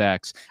NFL in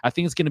sacks. I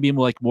think it's going to be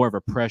more of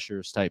a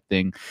pressures type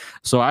thing.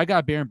 So I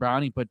got Baron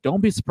Browning, but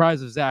don't be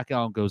surprised if Zach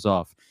Allen goes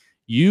off.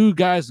 You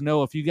guys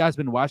know, if you guys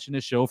been watching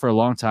this show for a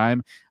long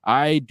time,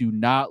 I do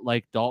not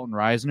like Dalton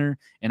Reisner,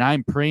 and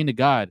I'm praying to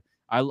God.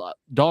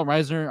 Dalton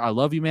Reisner, I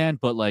love you, man,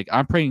 but like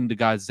I'm praying to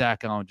God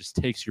Zach Allen just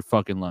takes your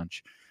fucking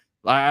lunch.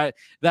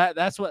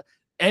 That's what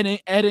Ed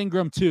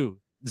Ingram too.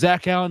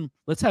 Zach Allen,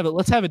 let's have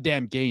a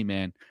damn game,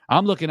 man.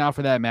 I'm looking out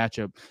for that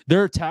matchup.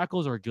 Their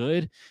tackles are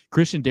good.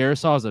 Christian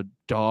Darrisaw is a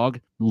dog.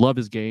 Love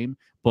his game,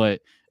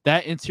 but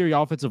that interior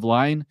offensive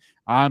line,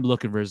 I'm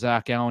looking for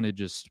Zach Allen to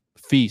just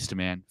feast,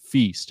 man,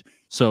 feast.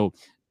 So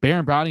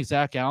Baron Browning,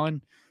 Zach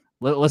Allen,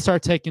 let's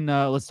start taking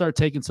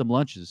some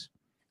lunches.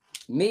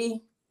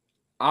 Me,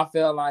 I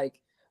feel like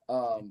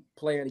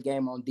player of the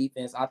game on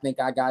defense. I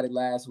think I got it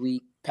last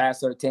week. Pat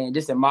Surtain,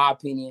 just in my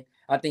opinion.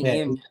 I think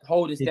him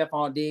holding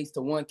Stephon Diggs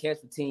to 1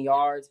 catch for 10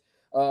 yards.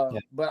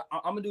 But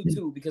I'm going to do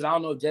 2 because I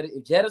don't know if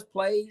Jettis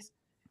plays,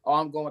 or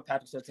I'm going with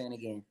Patrick Surtain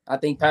again. I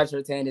think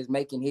Patrick Surtain is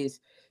making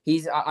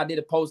I did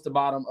a post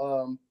about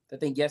him, I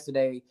think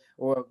yesterday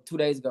or 2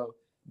 days ago.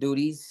 Dude,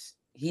 he's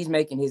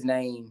making his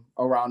name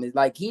around it.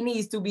 Like, he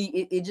needs to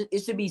be,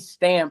 it should be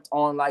stamped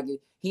on, like,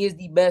 he is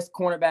the best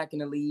cornerback in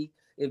the league.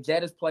 If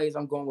Jettis plays,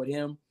 I'm going with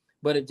him.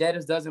 But if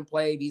Jettis doesn't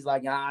play, he's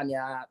like, I'm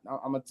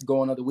going to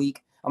go another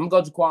week. I'm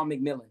going to go Jaquan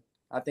McMillan.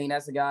 I think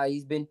that's a guy.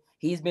 He's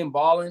been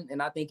balling,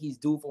 and I think he's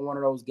due for one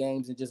of those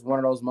games and just one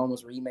of those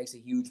moments where he makes a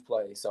huge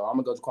play. So I'm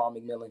gonna go to Carl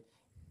McMillan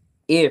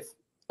if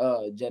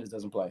Jettis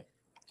doesn't play.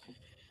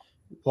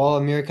 Well,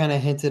 Amir kind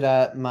of hinted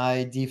at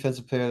my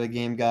defensive player of the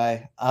game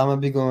guy. I'm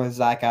gonna be going with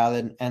Zach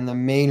Allen, and the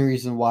main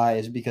reason why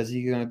is because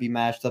he's gonna be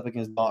matched up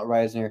against Dalton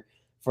Reisner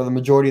for the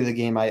majority of the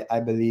game, I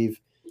believe.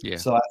 Yeah.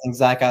 So I think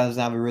Zach Allen's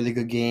gonna have a really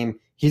good game.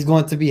 He's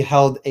going to be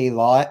held a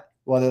lot.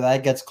 Whether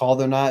that gets called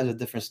or not is a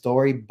different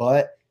story,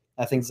 but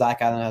I think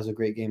Zach Allen has a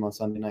great game on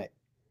Sunday night.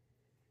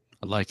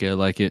 I like it. I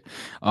like it.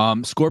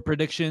 Score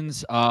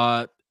predictions.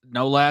 No,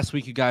 last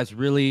week you guys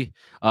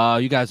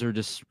are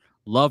just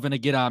loving to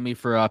get on me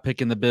for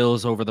picking the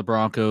Bills over the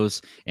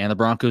Broncos, and the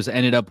Broncos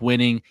ended up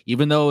winning,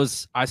 even though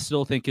I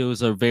still think it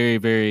was a very,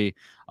 very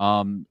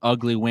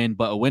ugly win,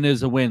 but a win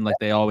is a win. Like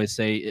they always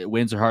say,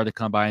 wins are hard to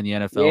come by in the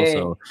NFL. Yeah.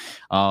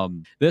 So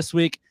this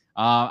week,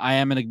 I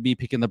am going to be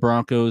picking the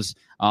Broncos.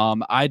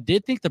 I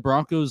did think the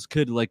Broncos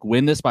could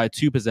win this by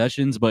 2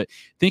 possessions, but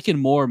thinking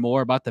more and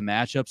more about the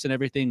matchups and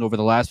everything over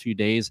the last few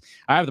days,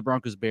 I have the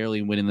Broncos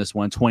barely winning this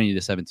one,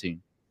 20-17.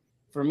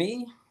 For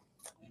me,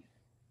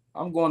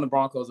 I'm going to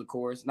Broncos, of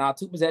course. Now,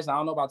 2 possessions, I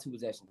don't know about 2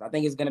 possessions. I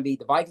think it's going to be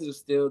the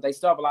Vikings they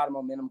still have a lot of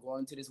momentum going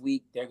into this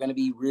week. They're going to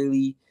be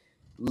really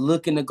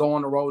looking to go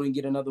on the road and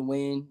get another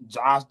win.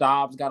 Josh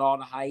Dobbs got all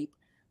the hype.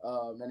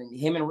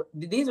 And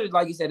these are,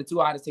 like you said, the 2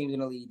 hottest teams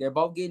in the league. They're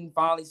both getting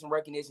finally some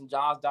recognition.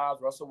 Josh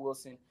Dobbs, Russell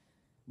Wilson.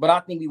 But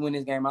I think we win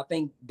this game. I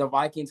think the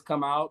Vikings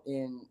come out,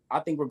 and I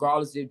think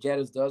regardless if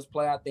Jettis does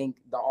play, I think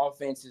the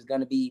offense is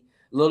going to be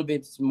a little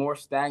bit more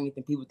stagnant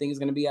than people think it's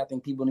going to be. I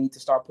think people need to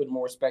start putting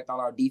more respect on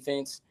our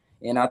defense,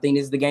 and I think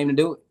this is the game to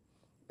do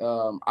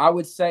it. I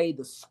would say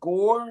the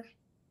score,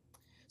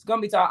 it's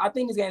going to be tough. I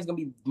think this game is going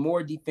to be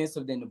more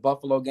defensive than the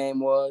Buffalo game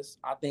was.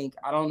 I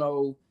don't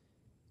know.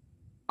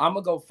 I'm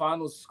going to go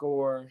final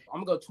score.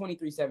 I'm going to go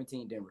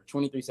 23-17 Denver.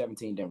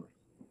 23-17 Denver.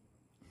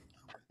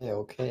 Yeah,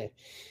 okay.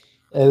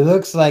 It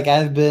looks like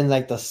I've been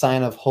the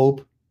sign of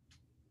hope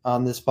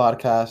on this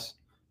podcast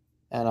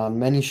and on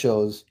many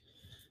shows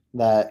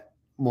that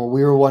when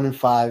we were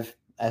 1-5,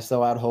 I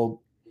still had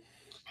hope.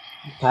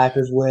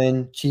 Packers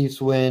win,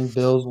 Chiefs win,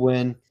 Bills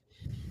win,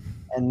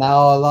 and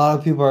now a lot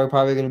of people are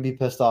probably going to be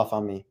pissed off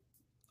on me.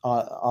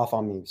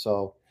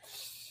 So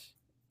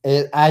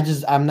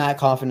I'm not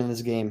confident in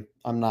this game.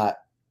 I'm not.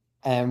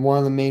 And one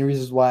of the main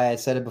reasons why I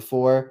said it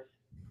before,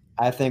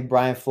 I think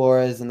Brian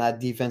Flores and that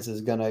defense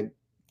is going to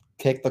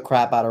kick the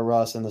crap out of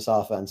Russ in this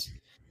offense.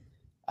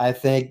 I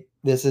think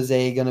this is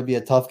going to be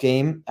a tough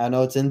game. I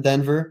know it's in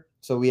Denver,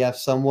 so we have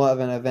somewhat of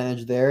an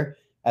advantage there.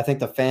 I think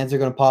the fans are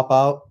going to pop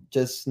out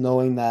just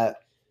knowing that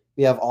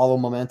we have all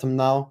the momentum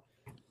now.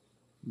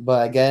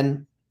 But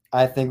again,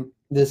 I think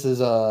this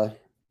is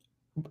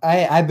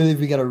I believe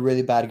we get a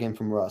really bad game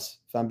from Russ,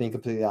 if I'm being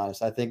completely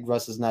honest. I think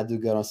Russ does not do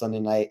good on Sunday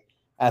night.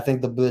 I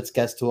think the blitz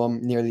gets to him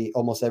nearly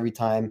almost every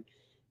time,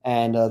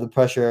 and the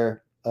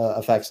pressure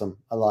affects him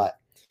a lot.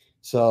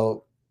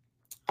 So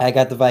I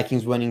got the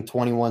Vikings winning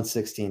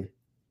 21-16.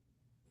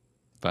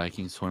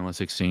 Vikings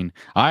 21-16.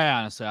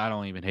 I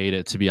don't even hate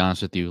it, to be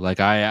honest with you.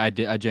 I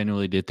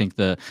genuinely did think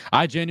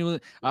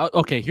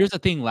okay, here's the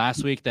thing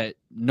last week that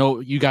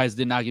you guys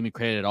did not give me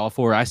credit at all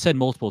for. I said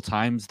multiple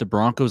times the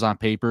Broncos on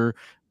paper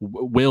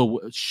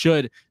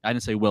should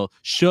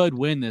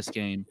win this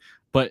game.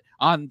 But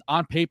on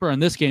paper in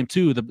this game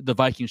too, the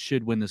Vikings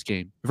should win this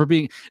game. For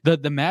being the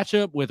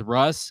matchup with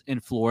Russ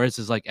and Flores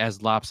is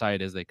as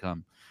lopsided as they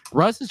come.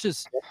 Russ is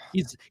just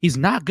he's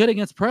not good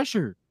against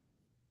pressure.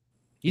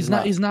 He's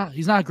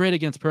not great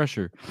against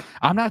pressure.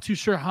 I'm not too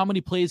sure how many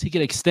plays he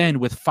could extend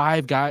with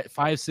 5,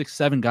 6,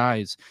 7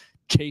 guys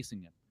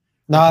chasing him.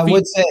 No, I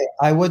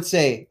would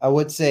say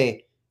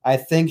I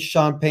think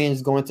Sean Payne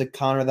is going to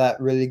counter that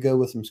really good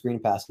with some screen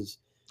passes.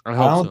 I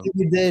don't think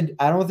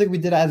we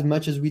did as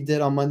much as we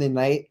did on Monday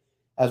night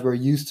as we're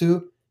used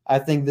to. I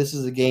think this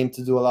is a game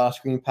to do a lot of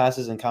screen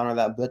passes and counter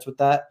that blitz with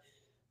that.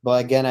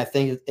 But again, I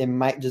think it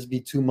might just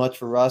be too much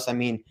for us. I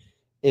mean,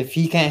 if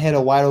he can't hit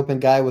a wide open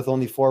guy with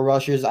only 4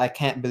 rushers, I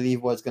can't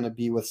believe what it's going to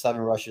be with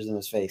 7 rushers in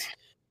his face.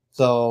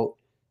 So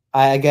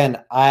I'm going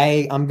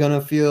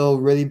to feel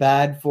really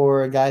bad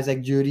for guys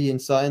like Judy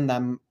and Sutton.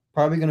 I'm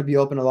probably going to be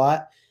open a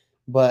lot.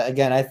 But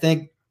again, I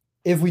think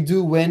if we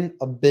do win,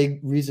 a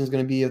big reason is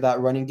going to be that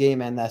running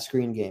game and that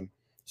screen game.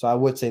 So I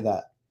would say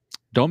that.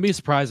 Don't be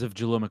surprised if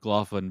Jaleel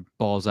McLaughlin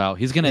balls out.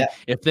 He's going to,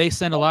 if they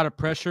send a lot of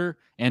pressure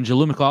and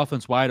Jaleel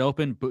McLaughlin's wide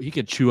open, but he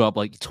could chew up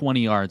 20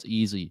 yards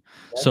easy.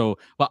 Yeah. So,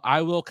 but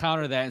I will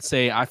counter that and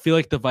say, I feel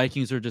like the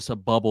Vikings are just a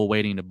bubble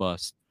waiting to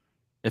bust.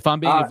 If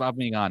I'm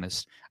being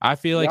honest, I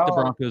feel like the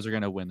Broncos are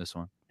going to win this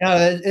one.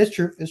 Yeah, it's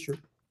true. It's true.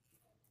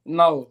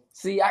 No,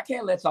 see, I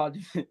can't let y'all do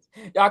this.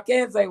 Y'all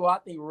can't say, well, I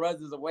think Russ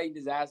is a weight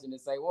disaster, and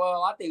say,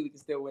 well, I think we can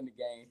still win the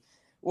game.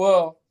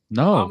 Well,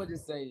 no. I'm going to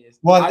just say this.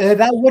 Well,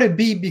 that wouldn't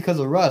be because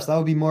of Russ. That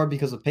would be more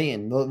because of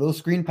Payton. Those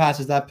screen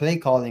passes, that play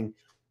calling,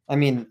 I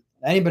mean,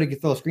 anybody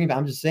could throw a screen pass.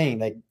 I'm just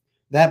saying,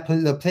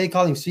 the play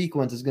calling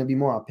sequence is going to be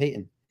more on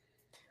Payton.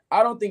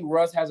 I don't think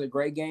Russ has a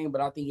great game, but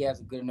I think he has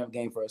a good enough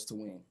game for us to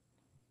win.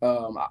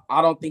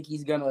 I don't think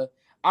he's gonna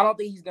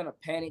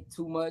panic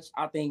too much.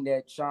 I think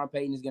that Sean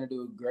Payton is gonna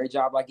do a great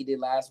job like he did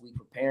last week,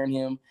 preparing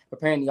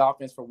the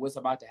offense for what's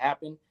about to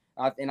happen.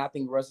 And I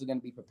think Russ is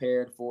gonna be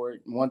prepared for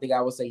it. One thing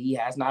I would say, he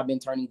has not been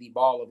turning the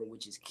ball over,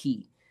 which is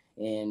key.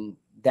 And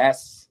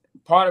that's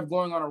part of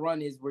going on a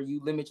run, is where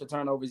you limit your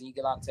turnovers and you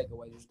get a lot of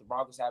takeaways, which the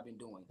Broncos have been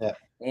doing. Yeah.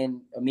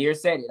 And Amir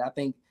said it. I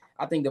think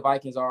the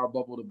Vikings are a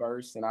bubble to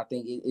burst, and I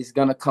think it's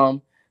gonna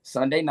come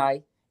Sunday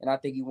night. And I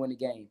think he win the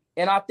game.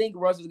 And I think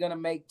Russ is going to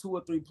make 2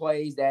 or 3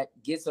 plays that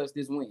gets us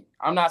this win.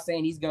 I'm not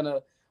saying he's going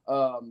to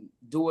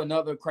do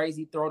another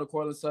crazy throw to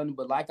Cortland Sutton,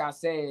 but like I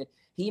said,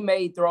 he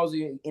made throws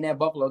in that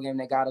Buffalo game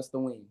that got us the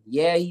win.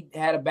 Yeah, he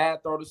had a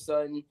bad throw to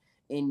Sutton,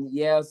 and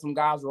yeah, some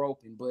guys were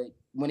open. But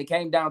when it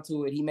came down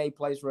to it, he made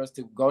plays for us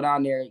to go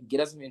down there, get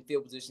us in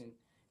field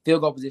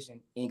goal position,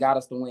 and got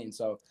us the win.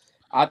 So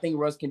I think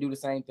Russ can do the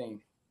same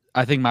thing.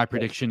 I think my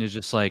prediction is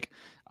just like,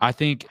 I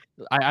think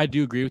I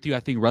do agree with you. I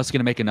think Russ is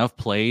going to make enough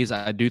plays.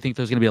 I do think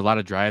there's going to be a lot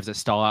of drives that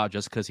stall out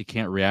just because he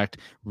can't react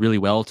really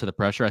well to the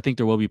pressure. I think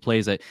there will be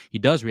plays that he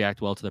does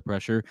react well to the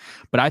pressure.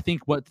 But I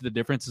think what the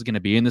difference is going to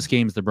be in this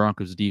game is the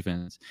Broncos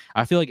defense.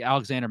 I feel like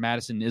Alexander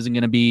Mattison isn't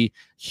going to be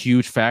a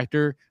huge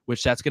factor,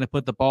 which that's going to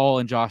put the ball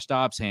in Josh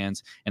Dobbs'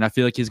 hands. And I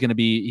feel like he's going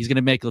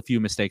to make a few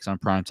mistakes on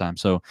primetime.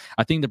 So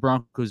I think the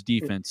Broncos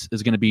defense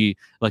is going to be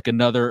like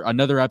another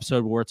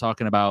episode where we're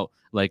talking about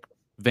like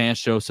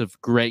Vance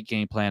Joseph, great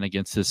game plan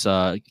against this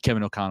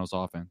Kevin O'Connell's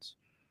offense.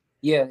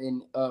 Yeah,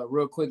 and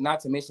real quick, not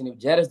to mention, if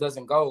Jettis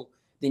doesn't go,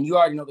 then you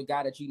already know the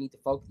guy that you need to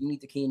focus. You need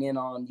to keen in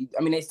on.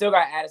 I mean, they still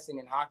got Addison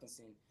and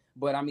Hawkinson,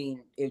 but I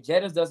mean, if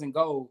Jettis doesn't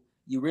go,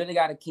 you really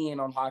got to key in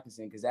on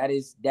Hawkinson, because that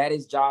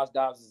is Josh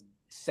Dobbs'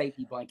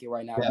 safety blanket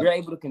right now. Yeah. If you're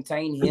able to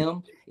contain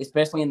him,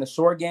 especially in the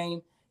short game,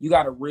 you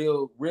got a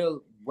real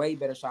way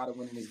better shot of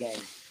winning this game.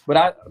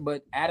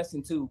 But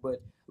Addison too.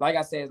 But like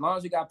I said, as long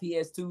as you got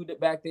PS2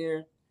 back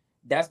there,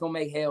 that's gonna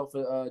make hell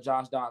for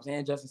Josh Dobbs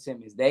and Justin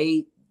Simmons.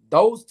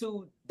 Those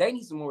two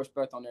need some more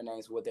respect on their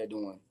names for what they're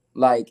doing.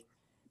 Like,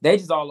 they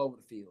just all over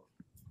the field.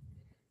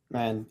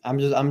 Man, I'm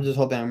just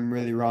hoping I'm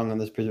really wrong on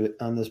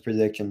this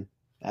prediction.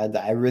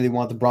 I really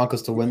want the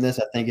Broncos to win this.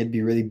 I think it'd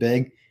be really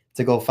big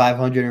to go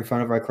 500 in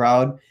front of our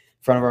crowd, in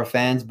front of our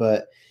fans.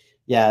 But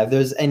yeah, if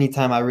there's any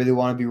time I really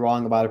want to be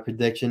wrong about a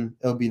prediction,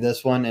 it'll be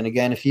this one. And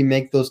again, if you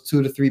make those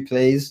 2 to 3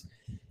 plays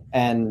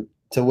and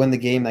to win the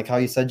game, like how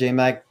you said,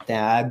 J-Mac,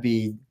 I'd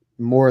be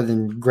more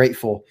than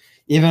grateful,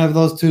 even if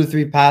those 2 to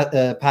 3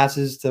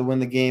 passes to win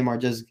the game are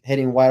just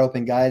hitting wide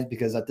open guys,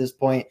 because at this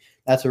point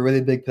that's a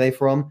really big play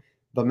for them.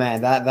 But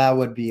man, that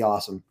would be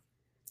awesome.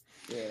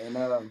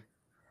 Yeah.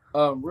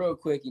 And real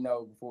quick,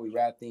 before we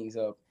wrap things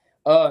up,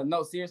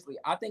 no, seriously,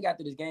 I think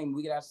after this game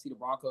we could actually see the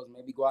Broncos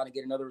maybe go out and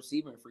get another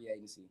receiver in free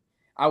agency.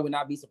 I would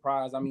not be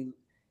surprised. I mean,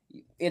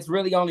 it's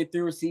really only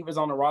 3 receivers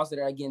on the roster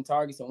that are getting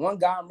targets, and one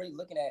guy I'm really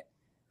looking at,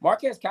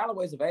 Marquez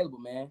Callaway's available,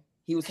 man.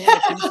 He was here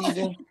in the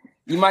preseason.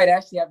 You might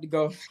actually have to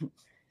go.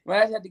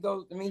 I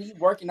mean, he's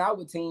working out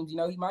with teams.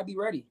 He might be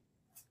ready.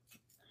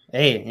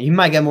 Hey, he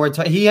might get more.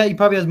 He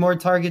probably has more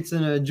targets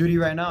than Judy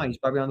right now. He's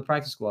probably on the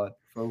practice squad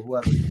for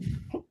whoever.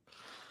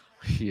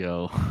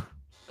 Yo.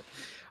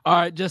 All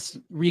right, just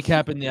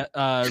recapping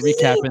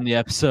the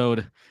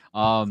episode.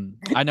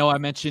 I know I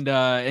mentioned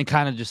and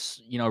kind of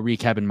just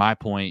recapping my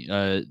point.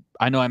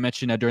 I know I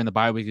mentioned during the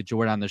bye week with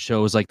Jordan on the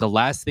show was like the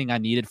last thing I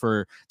needed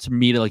to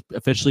me to like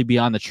officially be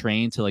on the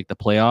train to like the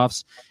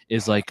playoffs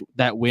is like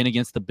that win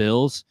against the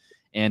Bills.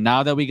 And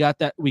now that we got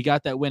that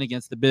win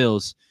against the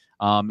Bills,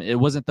 it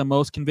wasn't the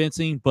most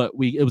convincing, but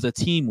it was a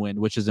team win,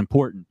 which is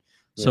important.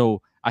 Yeah.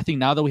 So I think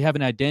now that we have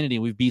an identity,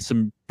 we've beat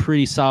some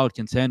pretty solid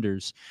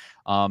contenders.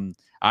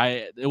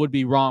 It would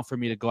be wrong for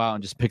me to go out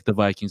and just pick the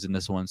Vikings in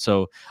this one.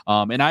 So,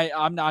 and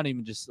I'm not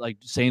even just like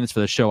saying this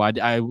for the show.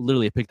 I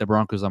literally picked the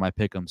Broncos on my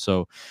pick 'em.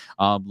 So,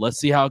 let's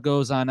see how it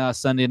goes on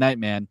Sunday night,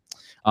 man.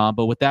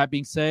 But with that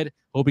being said,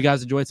 hope you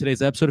guys enjoyed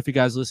today's episode. If you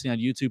guys are listening on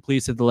YouTube,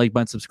 please hit the like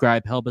button,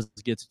 subscribe, help us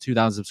get to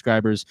 2,000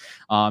 subscribers.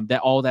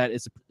 That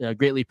is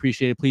greatly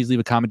appreciated. Please leave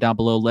a comment down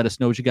below. Let us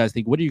know what you guys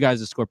think. What are you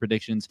guys' score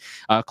predictions?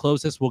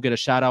 Close this. We'll get a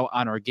shout out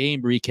on our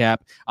game recap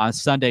on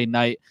Sunday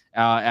night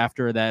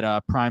after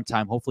that prime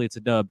time. Hopefully it's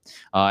a dub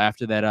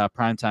after that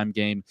prime time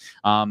game.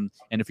 And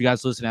if you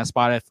guys listen at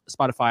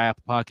Spotify,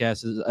 Apple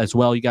Podcasts as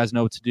well, you guys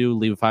know what to do.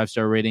 Leave a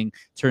 5-star rating,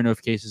 turn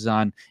notifications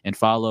on, and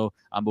follow.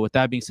 But with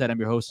that being said, I'm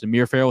your host,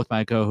 Amir Farrell, with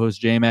my co-host,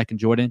 J-Mac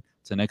and Jordan.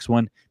 It's the next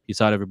one.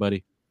 Peace out,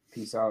 everybody.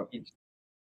 Peace out.